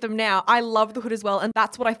looking at them now. I love the hood as well, and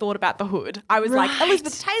that's what I thought about the hood. I was like,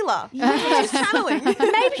 Elizabeth Taylor. Yeah. She's channeling. Maybe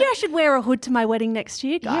I should wear a hood to my wedding next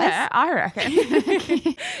year, guys. Yeah, I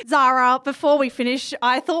reckon. Zara, before we finish,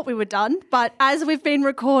 I thought we were done, but as we've been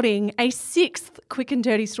recording, a 6th quick and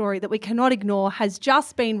dirty story that we cannot ignore has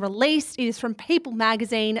just been released. It is from People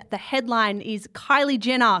magazine. The headline is Kylie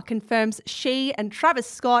Jenner confirms she and Travis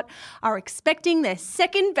Scott are expecting their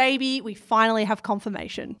second baby. We finally have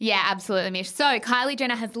confirmation. Yeah, absolutely, Mish. So Kylie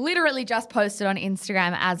Jenner has literally just posted on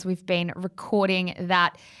Instagram as we've been recording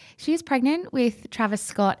that she is pregnant with Travis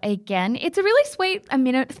Scott again. It's a really sweet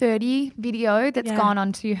 1:30 video that's gone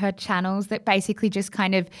onto her channels that basically just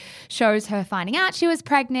kind of shows her finding out she was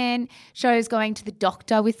pregnant, shows going to the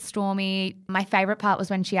doctor with Stormi. My favourite part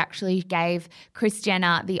was when she actually gave Kris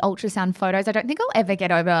Jenner the ultrasound photos. I don't think I'll ever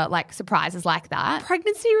get over like surprises like that.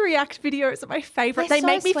 Pregnancy react videos are my favourite. They're They so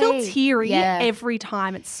make me feel sweet. teary Yeah. every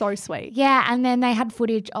time. It's so sweet. Yeah, and then they had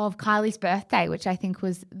footage of Kylie's birthday, which I think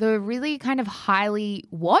was the really kind of highly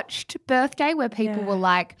watched birthday where people were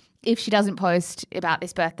like, if she doesn't post about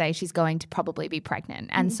this birthday, she's going to probably be pregnant.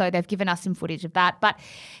 And so they've given us some footage of that. But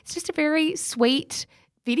it's just a very sweet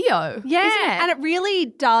video. Yeah, isn't it? and it really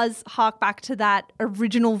does hark back to that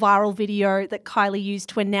original viral video that Kylie used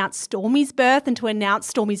to announce Stormi's birth and to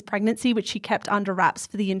announce Stormi's pregnancy, which she kept under wraps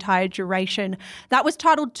for the entire duration. That was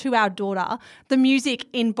titled To Our Daughter. The music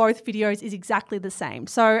in both videos is exactly the same.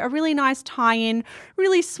 So a really nice tie-in,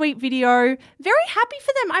 really sweet video. Very happy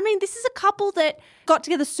for them. I mean, this is a couple that got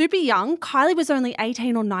together super young. Kylie was only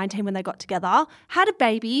 18 or 19 when they got together, had a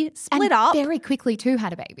baby, split up. Very quickly too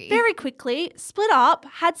had a baby. Very quickly, split up,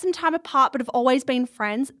 had some time apart, but have always been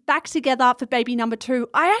friends, back together for baby number 2.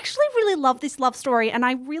 I actually really love this love story and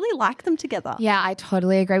I really like them together. Yeah, I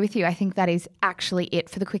totally agree with you. I think that is actually it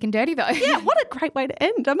for the quick and dirty though. Yeah, what a great way to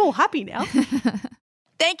end. I'm all happy now.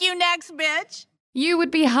 Thank you, next bitch. You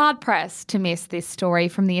would be hard-pressed to miss this story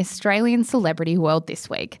from the Australian celebrity world this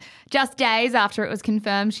week. Just days after it was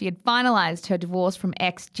confirmed she had finalised her divorce from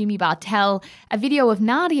ex Jimmy Bartell, a video of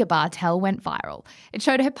Nadia Bartell went viral. It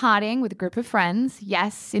showed her partying with a group of friends,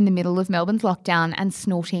 yes, in the middle of Melbourne's lockdown, and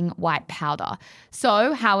snorting white powder.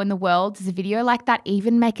 So how in the world does a video like that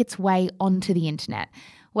even make its way onto the internet?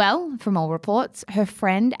 Well, from all reports, her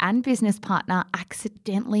friend and business partner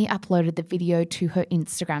accidentally uploaded the video to her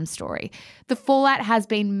Instagram story. The fallout has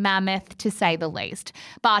been mammoth, to say the least.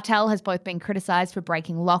 Bartell has both been criticised for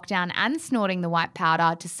breaking lockdown and snorting the white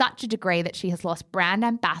powder to such a degree that she has lost brand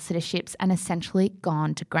ambassadorships and essentially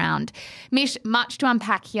gone to ground. Mish, much to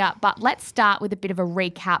unpack here, but let's start with a bit of a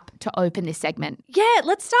recap to open this segment. Yeah,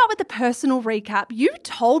 let's start with the personal recap. You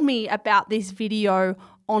told me about this video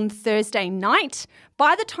on Thursday night.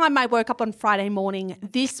 By the time I woke up on Friday morning,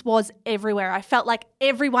 this was everywhere. I felt like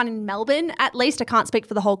everyone in Melbourne, at least I can't speak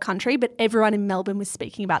for the whole country, but everyone in Melbourne was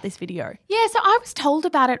speaking about this video. Yeah, so I was told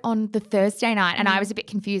about it on the Thursday night and I was a bit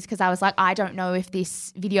confused because I was like, I don't know if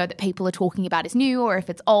this video that people are talking about is new or if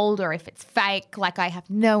it's old or if it's fake. Like, I have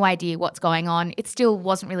no idea what's going on. It still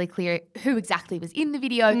wasn't really clear who exactly was in the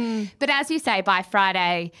video. But as you say, by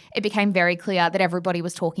Friday, it became very clear that everybody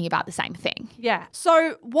was talking about the same thing. Yeah.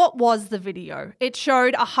 So what was the video? It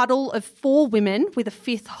showed a huddle of 4 women with a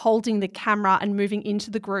 5th holding the camera and moving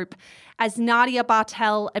into the group as Nadia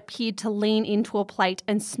Bartell appeared to lean into a plate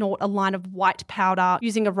and snort a line of white powder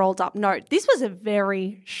using a rolled up note. This was a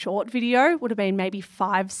very short video, would have been maybe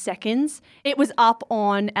 5 seconds. It was up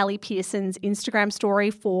on Ellie Pearson's Instagram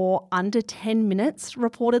story for under 10 minutes,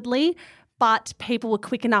 reportedly. But people were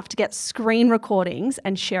quick enough to get screen recordings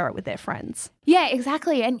and share it with their friends. Yeah,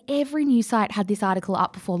 exactly. And every news site had this article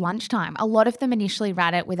up before lunchtime. A lot of them initially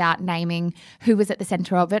ran it without naming who was at the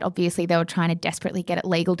centre of it. Obviously, they were trying to desperately get it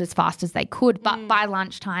legaled as fast as they could. But by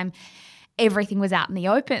lunchtime, everything was out in the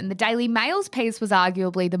open. The Daily Mail's piece was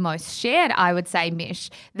arguably the most shared, I would say, Mish.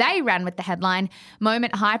 They ran with the headline,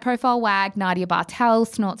 "Moment high-profile wag Nadia Bartell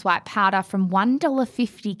snorts white powder from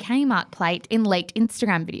 $1.50 Kmart plate in leaked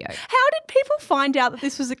Instagram video." How did people find out that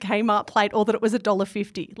this was a Kmart plate or that it was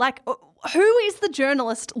 $1.50? Like, who is the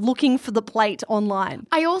journalist looking for the plate online?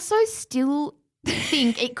 I also still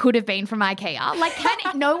think it could have been from IKEA. Like,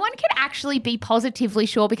 no one can actually be positively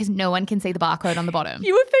sure because no one can see the barcode on the bottom.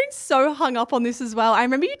 You have been so hung up on this as well. I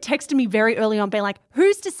remember you texted me very early on being like,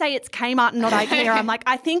 who's to say it's Kmart and not IKEA? I'm like,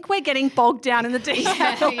 I think we're getting bogged down in the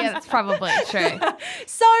details. Yeah, that's probably true.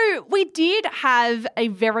 So we did have a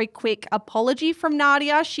very quick apology from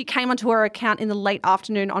Nadia. She came onto her account in the late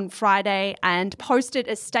afternoon on Friday and posted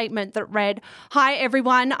a statement that read, "Hi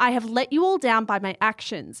everyone, I have let you all down by my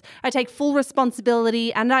actions. I take full responsibility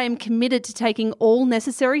and I am committed to taking all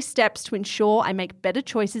necessary steps to ensure I make better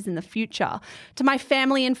choices in the future. To my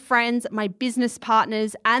family and friends, my business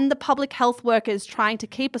partners, and the public health workers trying to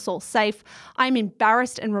keep us all safe, I am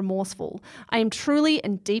embarrassed and remorseful. I am truly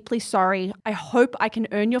and deeply sorry. I hope I can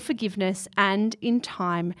earn your forgiveness and, in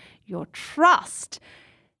time, your trust."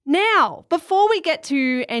 Now, before we get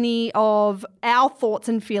to any of our thoughts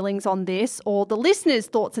and feelings on this or the listeners'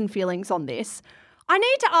 thoughts and feelings on this, I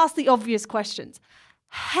need to ask the obvious questions.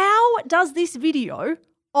 How does this video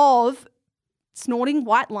of snorting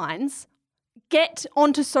white lines get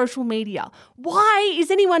onto social media? Why is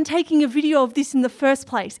anyone taking a video of this in the first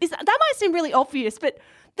place? That might seem really obvious, but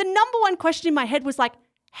the number one question in my head was like,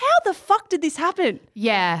 how the fuck did this happen?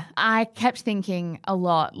 Yeah, I kept thinking a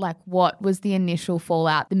lot, like, what was the initial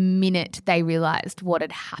fallout the minute they realised what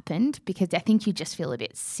had happened? Because I think you just feel a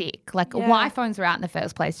bit sick. Like, why phones were out in the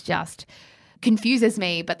first place just confuses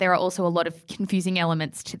me, but there are also a lot of confusing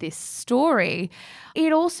elements to this story.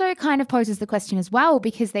 It also kind of poses the question as well,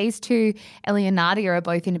 because these two, Ellie and Nadia, are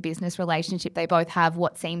both in a business relationship. They both have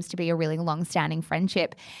what seems to be a really long-standing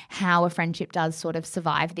friendship. How a friendship does sort of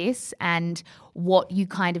survive this and what you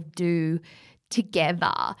kind of do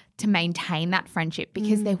together to maintain that friendship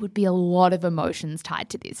because there would be a lot of emotions tied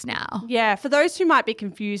to this now. Yeah, for those who might be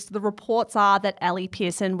confused, the reports are that Ellie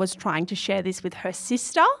Pearson was trying to share this with her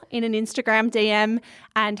sister in an Instagram DM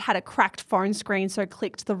and had a cracked phone screen, so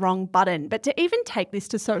clicked the wrong button. But to even take this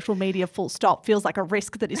to social media full stop feels like a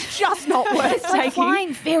risk that is just not worth It's like taking.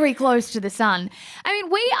 flying very close to the sun. I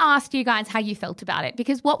mean, we asked you guys how you felt about it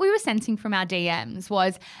because what we were sensing from our DMs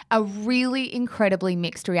was a really incredibly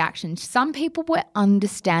mixed reaction. Some people were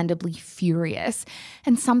understandably furious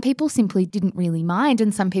and some people simply didn't really mind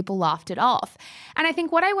and some people laughed it off. And I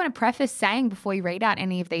think what I want to preface saying before you read out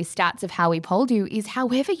any of these stats of how we polled you is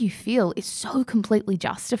however you feel is so completely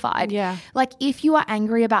justified. Yeah. Like if you are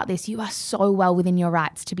angry about this, you are so well within your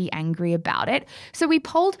rights to be angry about it. So we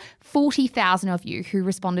polled 40,000 of you who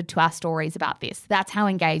responded to our stories about this. That's how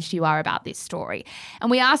engaged you are about this story.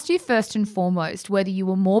 And we asked you first and foremost whether you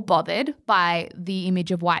were more bothered by the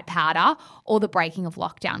image of white powder or the breaking of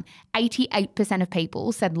lockdown. 88% of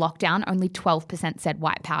people said lockdown, only 12% said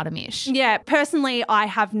white powder, Mish. Yeah, personally, I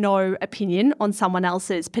have no opinion on someone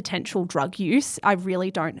else's potential drug use. I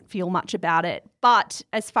really don't feel much about it. But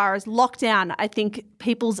as far as lockdown, I think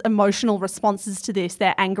people's emotional responses to this,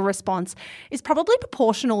 their anger response, is probably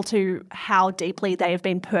proportional to how deeply they have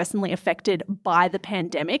been personally affected by the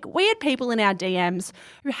pandemic. We had people in our DMs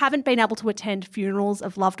who haven't been able to attend funerals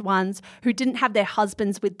of loved ones, who didn't have their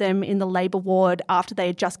husbands with them in the labour ward after they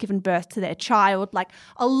had just given birth to their child. Like,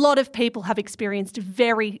 a lot of people have experienced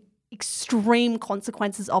very extreme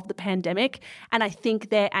consequences of the pandemic, and I think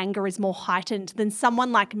their anger is more heightened than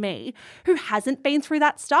someone like me who hasn't been through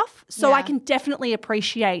that stuff. So I can definitely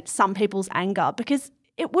appreciate some people's anger because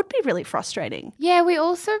it would be really frustrating. Yeah, we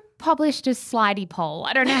also published a slidey poll.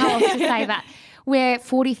 I don't know how else to say that. Where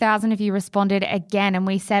 40,000 of you responded again, and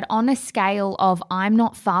we said on a scale of I'm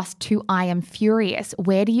not fast to I am furious,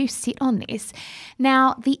 where do you sit on this?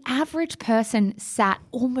 Now, the average person sat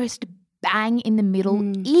almost bang in the middle,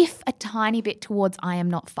 if a tiny bit towards I am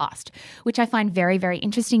not fussed, which I find very, very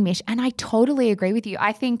interesting, Mish. And I totally agree with you.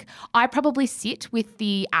 I think I probably sit with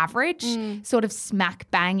the average, sort of smack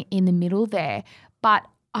bang in the middle there. But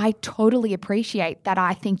I totally appreciate that.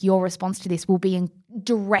 I think your response to this will be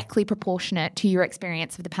directly proportionate to your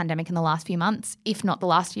experience of the pandemic in the last few months, if not the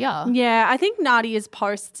last year. Yeah, I think Nadia's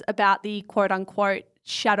posts about the quote unquote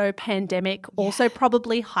shadow pandemic also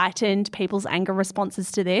probably heightened people's anger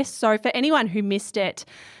responses to this. So for anyone who missed it,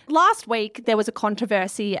 last week there was a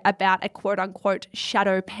controversy about a quote-unquote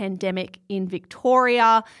shadow pandemic in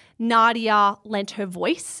Victoria. Nadia lent her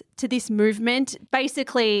voice to this movement.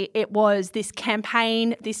 Basically, it was this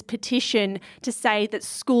campaign, this petition to say that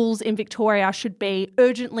schools in Victoria should be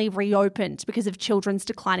urgently reopened because of children's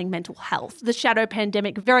declining mental health. The shadow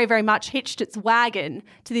pandemic very, very much hitched its wagon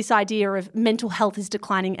to this idea of mental health is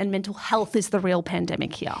declining and mental health is the real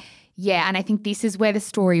pandemic here. Yeah, and I think this is where the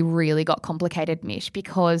story really got complicated, Mish,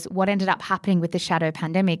 because what ended up happening with the shadow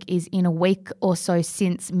pandemic is in a week or so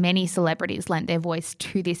since many celebrities lent their voice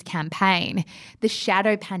to this campaign, the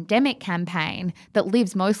shadow pandemic campaign that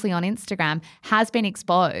lives mostly on Instagram has been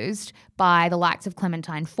exposed by the likes of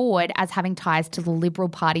Clementine Ford as having ties to the Liberal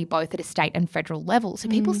Party both at a state and federal level. So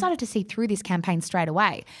people started to see through this campaign straight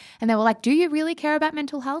away. And they were like, do you really care about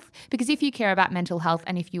mental health? Because if you care about mental health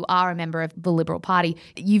and if you are a member of the Liberal Party,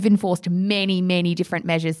 you've enforced many, many different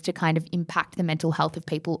measures to kind of impact the mental health of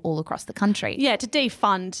people all across the country. Yeah, to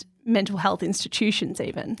defund mental health institutions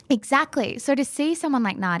even. Exactly. So to see someone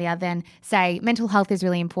like Nadia then say mental health is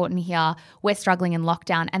really important here, we're struggling in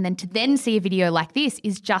lockdown, and then to then see a video like this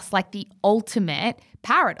is just like the ultimate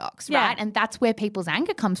paradox, right? And that's where people's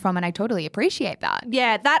anger comes from, and I totally appreciate that.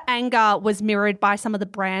 Yeah, that anger was mirrored by some of the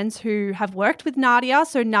brands who have worked with Nadia.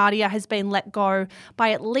 So Nadia has been let go by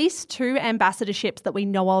at least 2 ambassadorships that we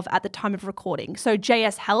know of at the time of recording. So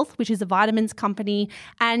JS Health, which is a vitamins company,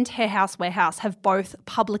 and Hair House Warehouse have both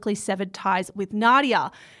publicly severed ties with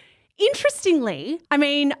Nadia. Interestingly, I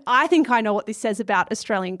mean, I think I know what this says about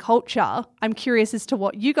Australian culture. I'm curious as to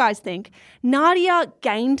what you guys think. Nadia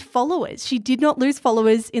gained followers. She did not lose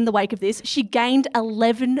followers in the wake of this. She gained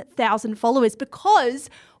 11,000 followers because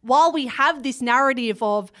while we have this narrative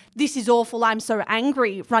of this is awful, I'm so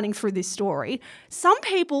angry running through this story, some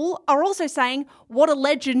people are also saying, what a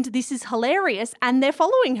legend, this is hilarious, and they're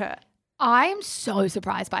following her. I am so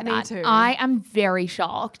surprised by that. Me too. I am very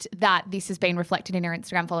shocked that this has been reflected in her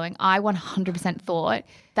Instagram following. I 100% thought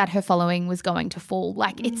that her following was going to fall.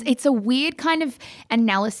 Like it's a weird kind of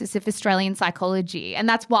analysis of Australian psychology. And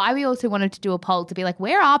that's why we also wanted to do a poll to be like,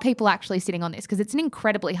 where are people actually sitting on this? Because it's an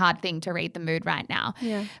incredibly hard thing to read the mood right now.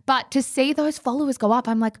 Yeah. But to see those followers go up,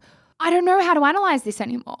 I'm like, I don't know how to analyse this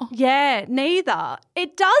anymore. Yeah, neither.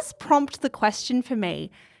 It does prompt the question for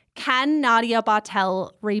me. Can Nadia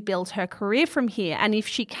Bartel rebuild her career from here? And if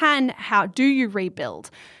she can, how do you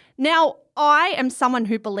rebuild? Now, I am someone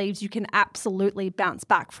who believes you can absolutely bounce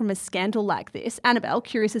back from a scandal like this. Annabelle,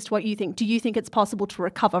 curious as to what you think. Do you think it's possible to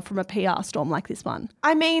recover from a PR storm like this one?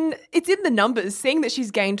 I mean, it's in the numbers. Seeing that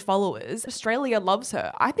she's gained followers, Australia loves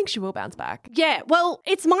her. I think she will bounce back. Yeah, well,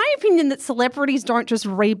 it's my opinion that celebrities don't just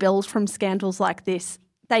rebuild from scandals like this.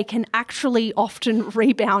 They can actually often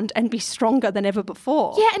rebound and be stronger than ever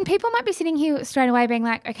before. Yeah, and people might be sitting here straight away being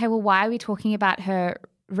like, okay, well, why are we talking about her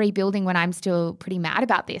rebuilding when I'm still pretty mad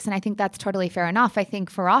about this? And I think that's totally fair enough. I think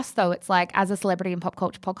for us, though, it's like, as a celebrity and pop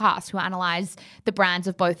culture podcast who analyze the brands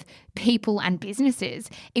of both people and businesses,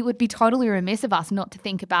 it would be totally remiss of us not to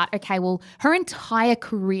think about, okay, well, her entire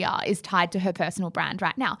career is tied to her personal brand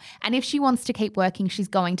right now. And if she wants to keep working, she's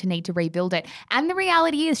going to need to rebuild it. And the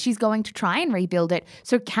reality is she's going to try and rebuild it.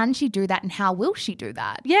 So can she do that, and how will she do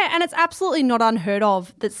that? Yeah, and it's absolutely not unheard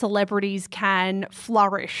of that celebrities can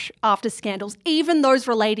flourish after scandals, even those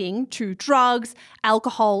relating to drugs,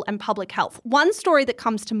 alcohol, and public health. One story that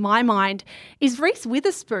comes to my mind is Reese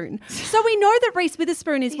Witherspoon. So we know that Reese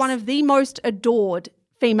Witherspoon is one of the most adored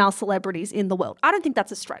female celebrities in the world. I don't think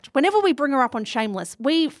that's a stretch. Whenever we bring her up on Shameless,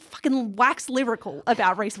 we fucking wax lyrical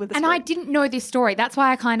about Reese Witherspoon. And I didn't know this story. That's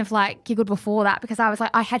why I kind of like giggled before that, because I was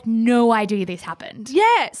like, I had no idea this happened.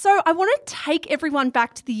 Yeah, so I want to take everyone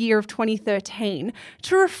back to the year of 2013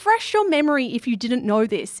 to refresh your memory if you didn't know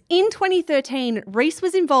this. In 2013, Reese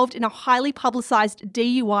was involved in a highly publicised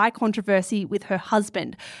DUI controversy with her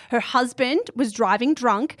husband. Her husband was driving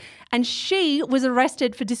drunk and she was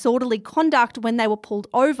arrested for disorderly conduct when they were pulled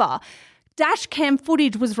over. Dash cam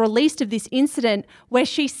footage was released of this incident where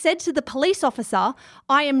she said to the police officer,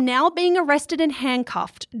 "I am now being arrested and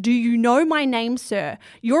handcuffed. Do you know my name, sir?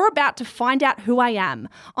 You're about to find out who I am.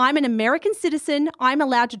 I'm an American citizen. I'm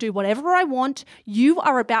allowed to do whatever I want. You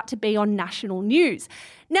are about to be on national news."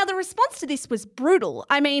 Now, the response to this was brutal.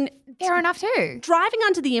 I mean, fair enough too. Driving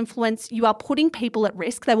under the influence, you are putting people at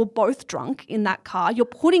risk. They were both drunk in that car. You're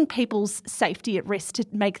putting people's safety at risk to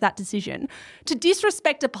make that decision. To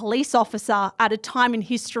disrespect a police officer at a time in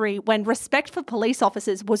history when respect for police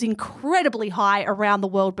officers was incredibly high around the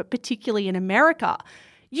world, but particularly in America,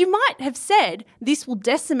 you might have said, this will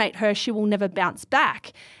decimate her, she will never bounce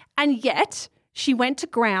back. And yet, she went to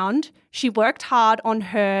ground. She worked hard on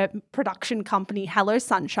her production company, Hello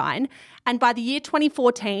Sunshine. And by the year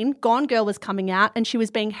 2014, Gone Girl was coming out and she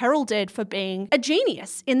was being heralded for being a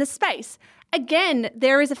genius in the space. Again,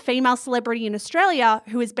 there is a female celebrity in Australia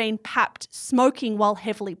who has been papped smoking while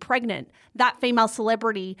heavily pregnant. That female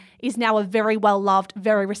celebrity is now a very well-loved,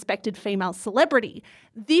 very respected female celebrity.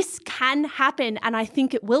 This can happen, and I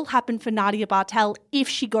think it will happen for Nadia Bartel if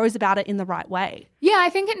she goes about it in the right way. Yeah, I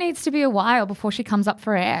think it needs to be a while before she comes up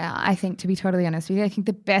for air, I think, to be totally honest with you. I think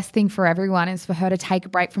the best thing for everyone is for her to take a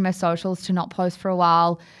break from her socials, to not post for a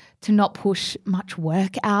while, to not push much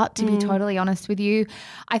work out, to be totally honest with you.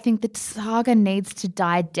 I think that saga needs to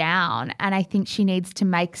die down, and I think she needs to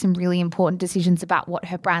make some really important decisions about what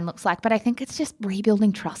her brand looks like. But I think it's just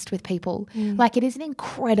rebuilding trust with people. Like, it is an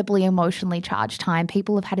incredibly emotionally charged time.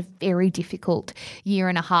 People have had a very difficult year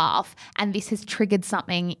and a half, and this has triggered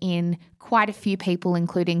something in quite a few people,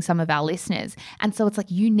 including some of our listeners. And so it's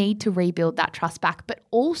like, you need to rebuild that trust back, but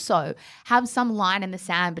also have some line in the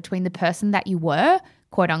sand between the person that you were,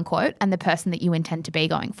 quote unquote, and the person that you intend to be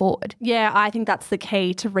going forward. Yeah, I think that's the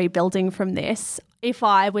key to rebuilding from this. If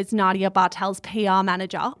I was Nadia Bartel's PR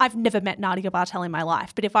manager, I've never met Nadia Bartel in my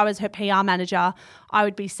life, but if I was her PR manager, I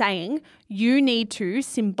would be saying, you need to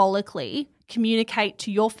symbolically communicate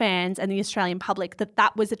to your fans and the Australian public that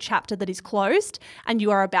that was a chapter that is closed and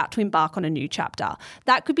you are about to embark on a new chapter.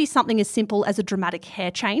 That could be something as simple as a dramatic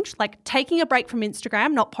hair change, like taking a break from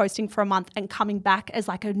Instagram, not posting for a month and coming back as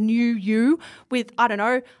like a new you with, I don't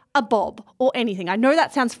know, a bob or anything. I know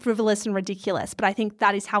that sounds frivolous and ridiculous, but I think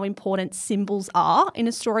that is how important symbols are in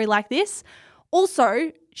a story like this.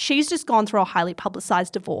 Also, she's just gone through a highly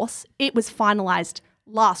publicised divorce. It was finalised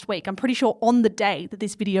last week. I'm pretty sure on the day that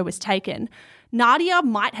this video was taken. Nadia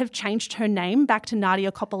might have changed her name back to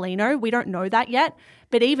Nadia Coppolino. We don't know that yet,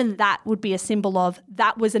 but even that would be a symbol of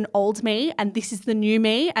that was an old me and this is the new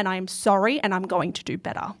me and I'm sorry and I'm going to do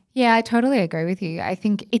better. Yeah, I totally agree with you. I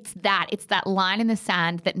think it's that line in the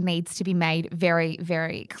sand that needs to be made very,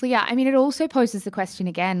 very clear. I mean, it also poses the question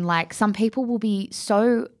again, like some people will be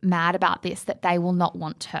so mad about this that they will not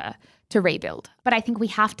want her to rebuild. But I think we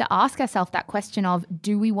have to ask ourselves that question of,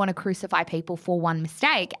 do we want to crucify people for one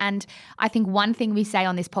mistake? And I think one thing we say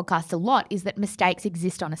on this podcast a lot is that mistakes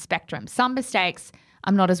exist on a spectrum. Some mistakes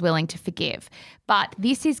I'm not as willing to forgive. But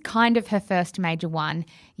this is kind of her first major one.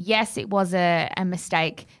 Yes, it was a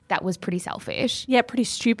mistake that was pretty selfish. Yeah, pretty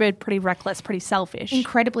stupid, pretty reckless, pretty selfish.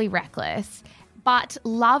 Incredibly reckless. But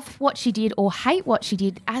love what she did or hate what she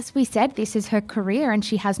did. As we said, this is her career and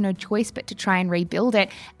she has no choice but to try and rebuild it.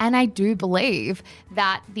 And I do believe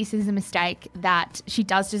that this is a mistake that she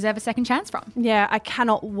does deserve a second chance from. Yeah, I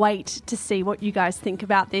cannot wait to see what you guys think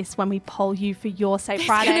about this when we poll you for your Say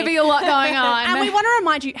Friday. There's going to be a lot going on. And we want to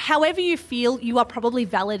remind you, however you feel, you are probably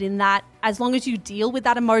valid in that. As long as you deal with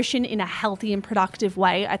that emotion in a healthy and productive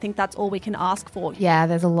way, I think that's all we can ask for. Yeah,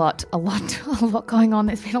 there's a lot going on.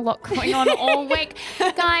 There's been a lot going on all week.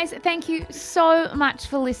 Guys, thank you so much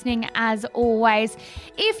for listening as always.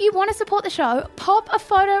 If you want to support the show, pop a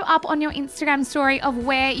photo up on your Instagram story of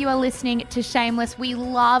where you are listening to Shameless. We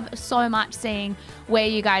love so much seeing where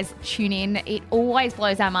you guys tune in. It always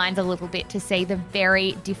blows our minds a little bit to see the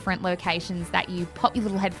very different locations that you pop your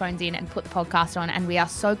little headphones in and put the podcast on, and we are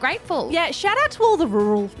so grateful. Yeah, shout out to all the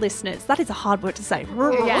rural listeners. That is a hard word to say.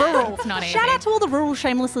 Rural. It's not easy. Shout out to all the rural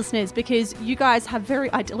Shameless listeners because you guys have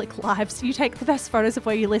very idyllic lives. You take the best photos of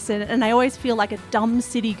where you listen, and I always feel like a dumb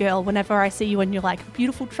city girl whenever I see you and you're like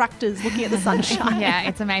beautiful tractors looking at the sunshine. Yeah,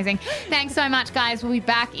 it's amazing. Thanks so much, guys. We'll be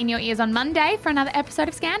back in your ears on Monday for another episode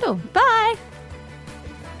of Scandal. Bye.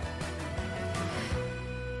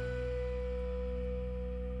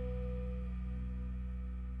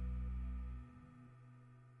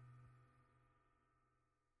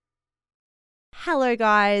 Hello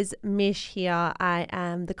guys, Mish here. I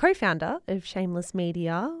am the co-founder of Shameless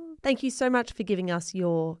Media. Thank you so much for giving us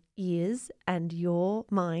your ears and your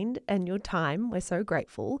mind and your time. We're so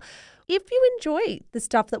grateful. If you enjoy the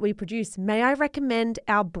stuff that we produce, may I recommend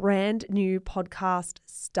our brand new podcast,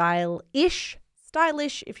 Style-ish.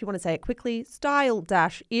 Stylish, if you want to say it quickly,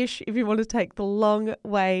 Style-ish, if you want to take the long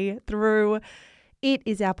way through. It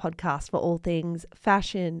is our podcast for all things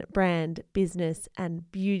fashion, brand, business,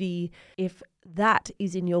 and beauty. If that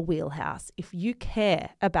is in your wheelhouse, if you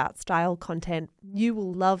care about style content, you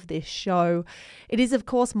will love this show. It is, of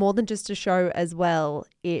course, more than just a show as well.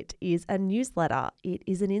 It is a newsletter. It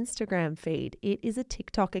is an Instagram feed. It is a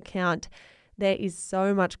TikTok account. There is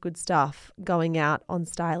so much good stuff going out on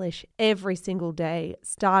Stylish every single day,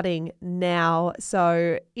 starting now.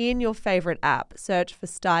 So in your favorite app, search for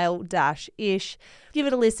Style-ish. Give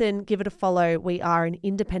it a listen, give it a follow. We are an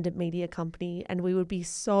independent media company and we would be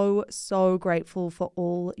so, so grateful for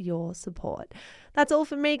all your support. That's all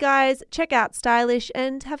from me, guys. Check out Stylish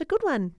and have a good one.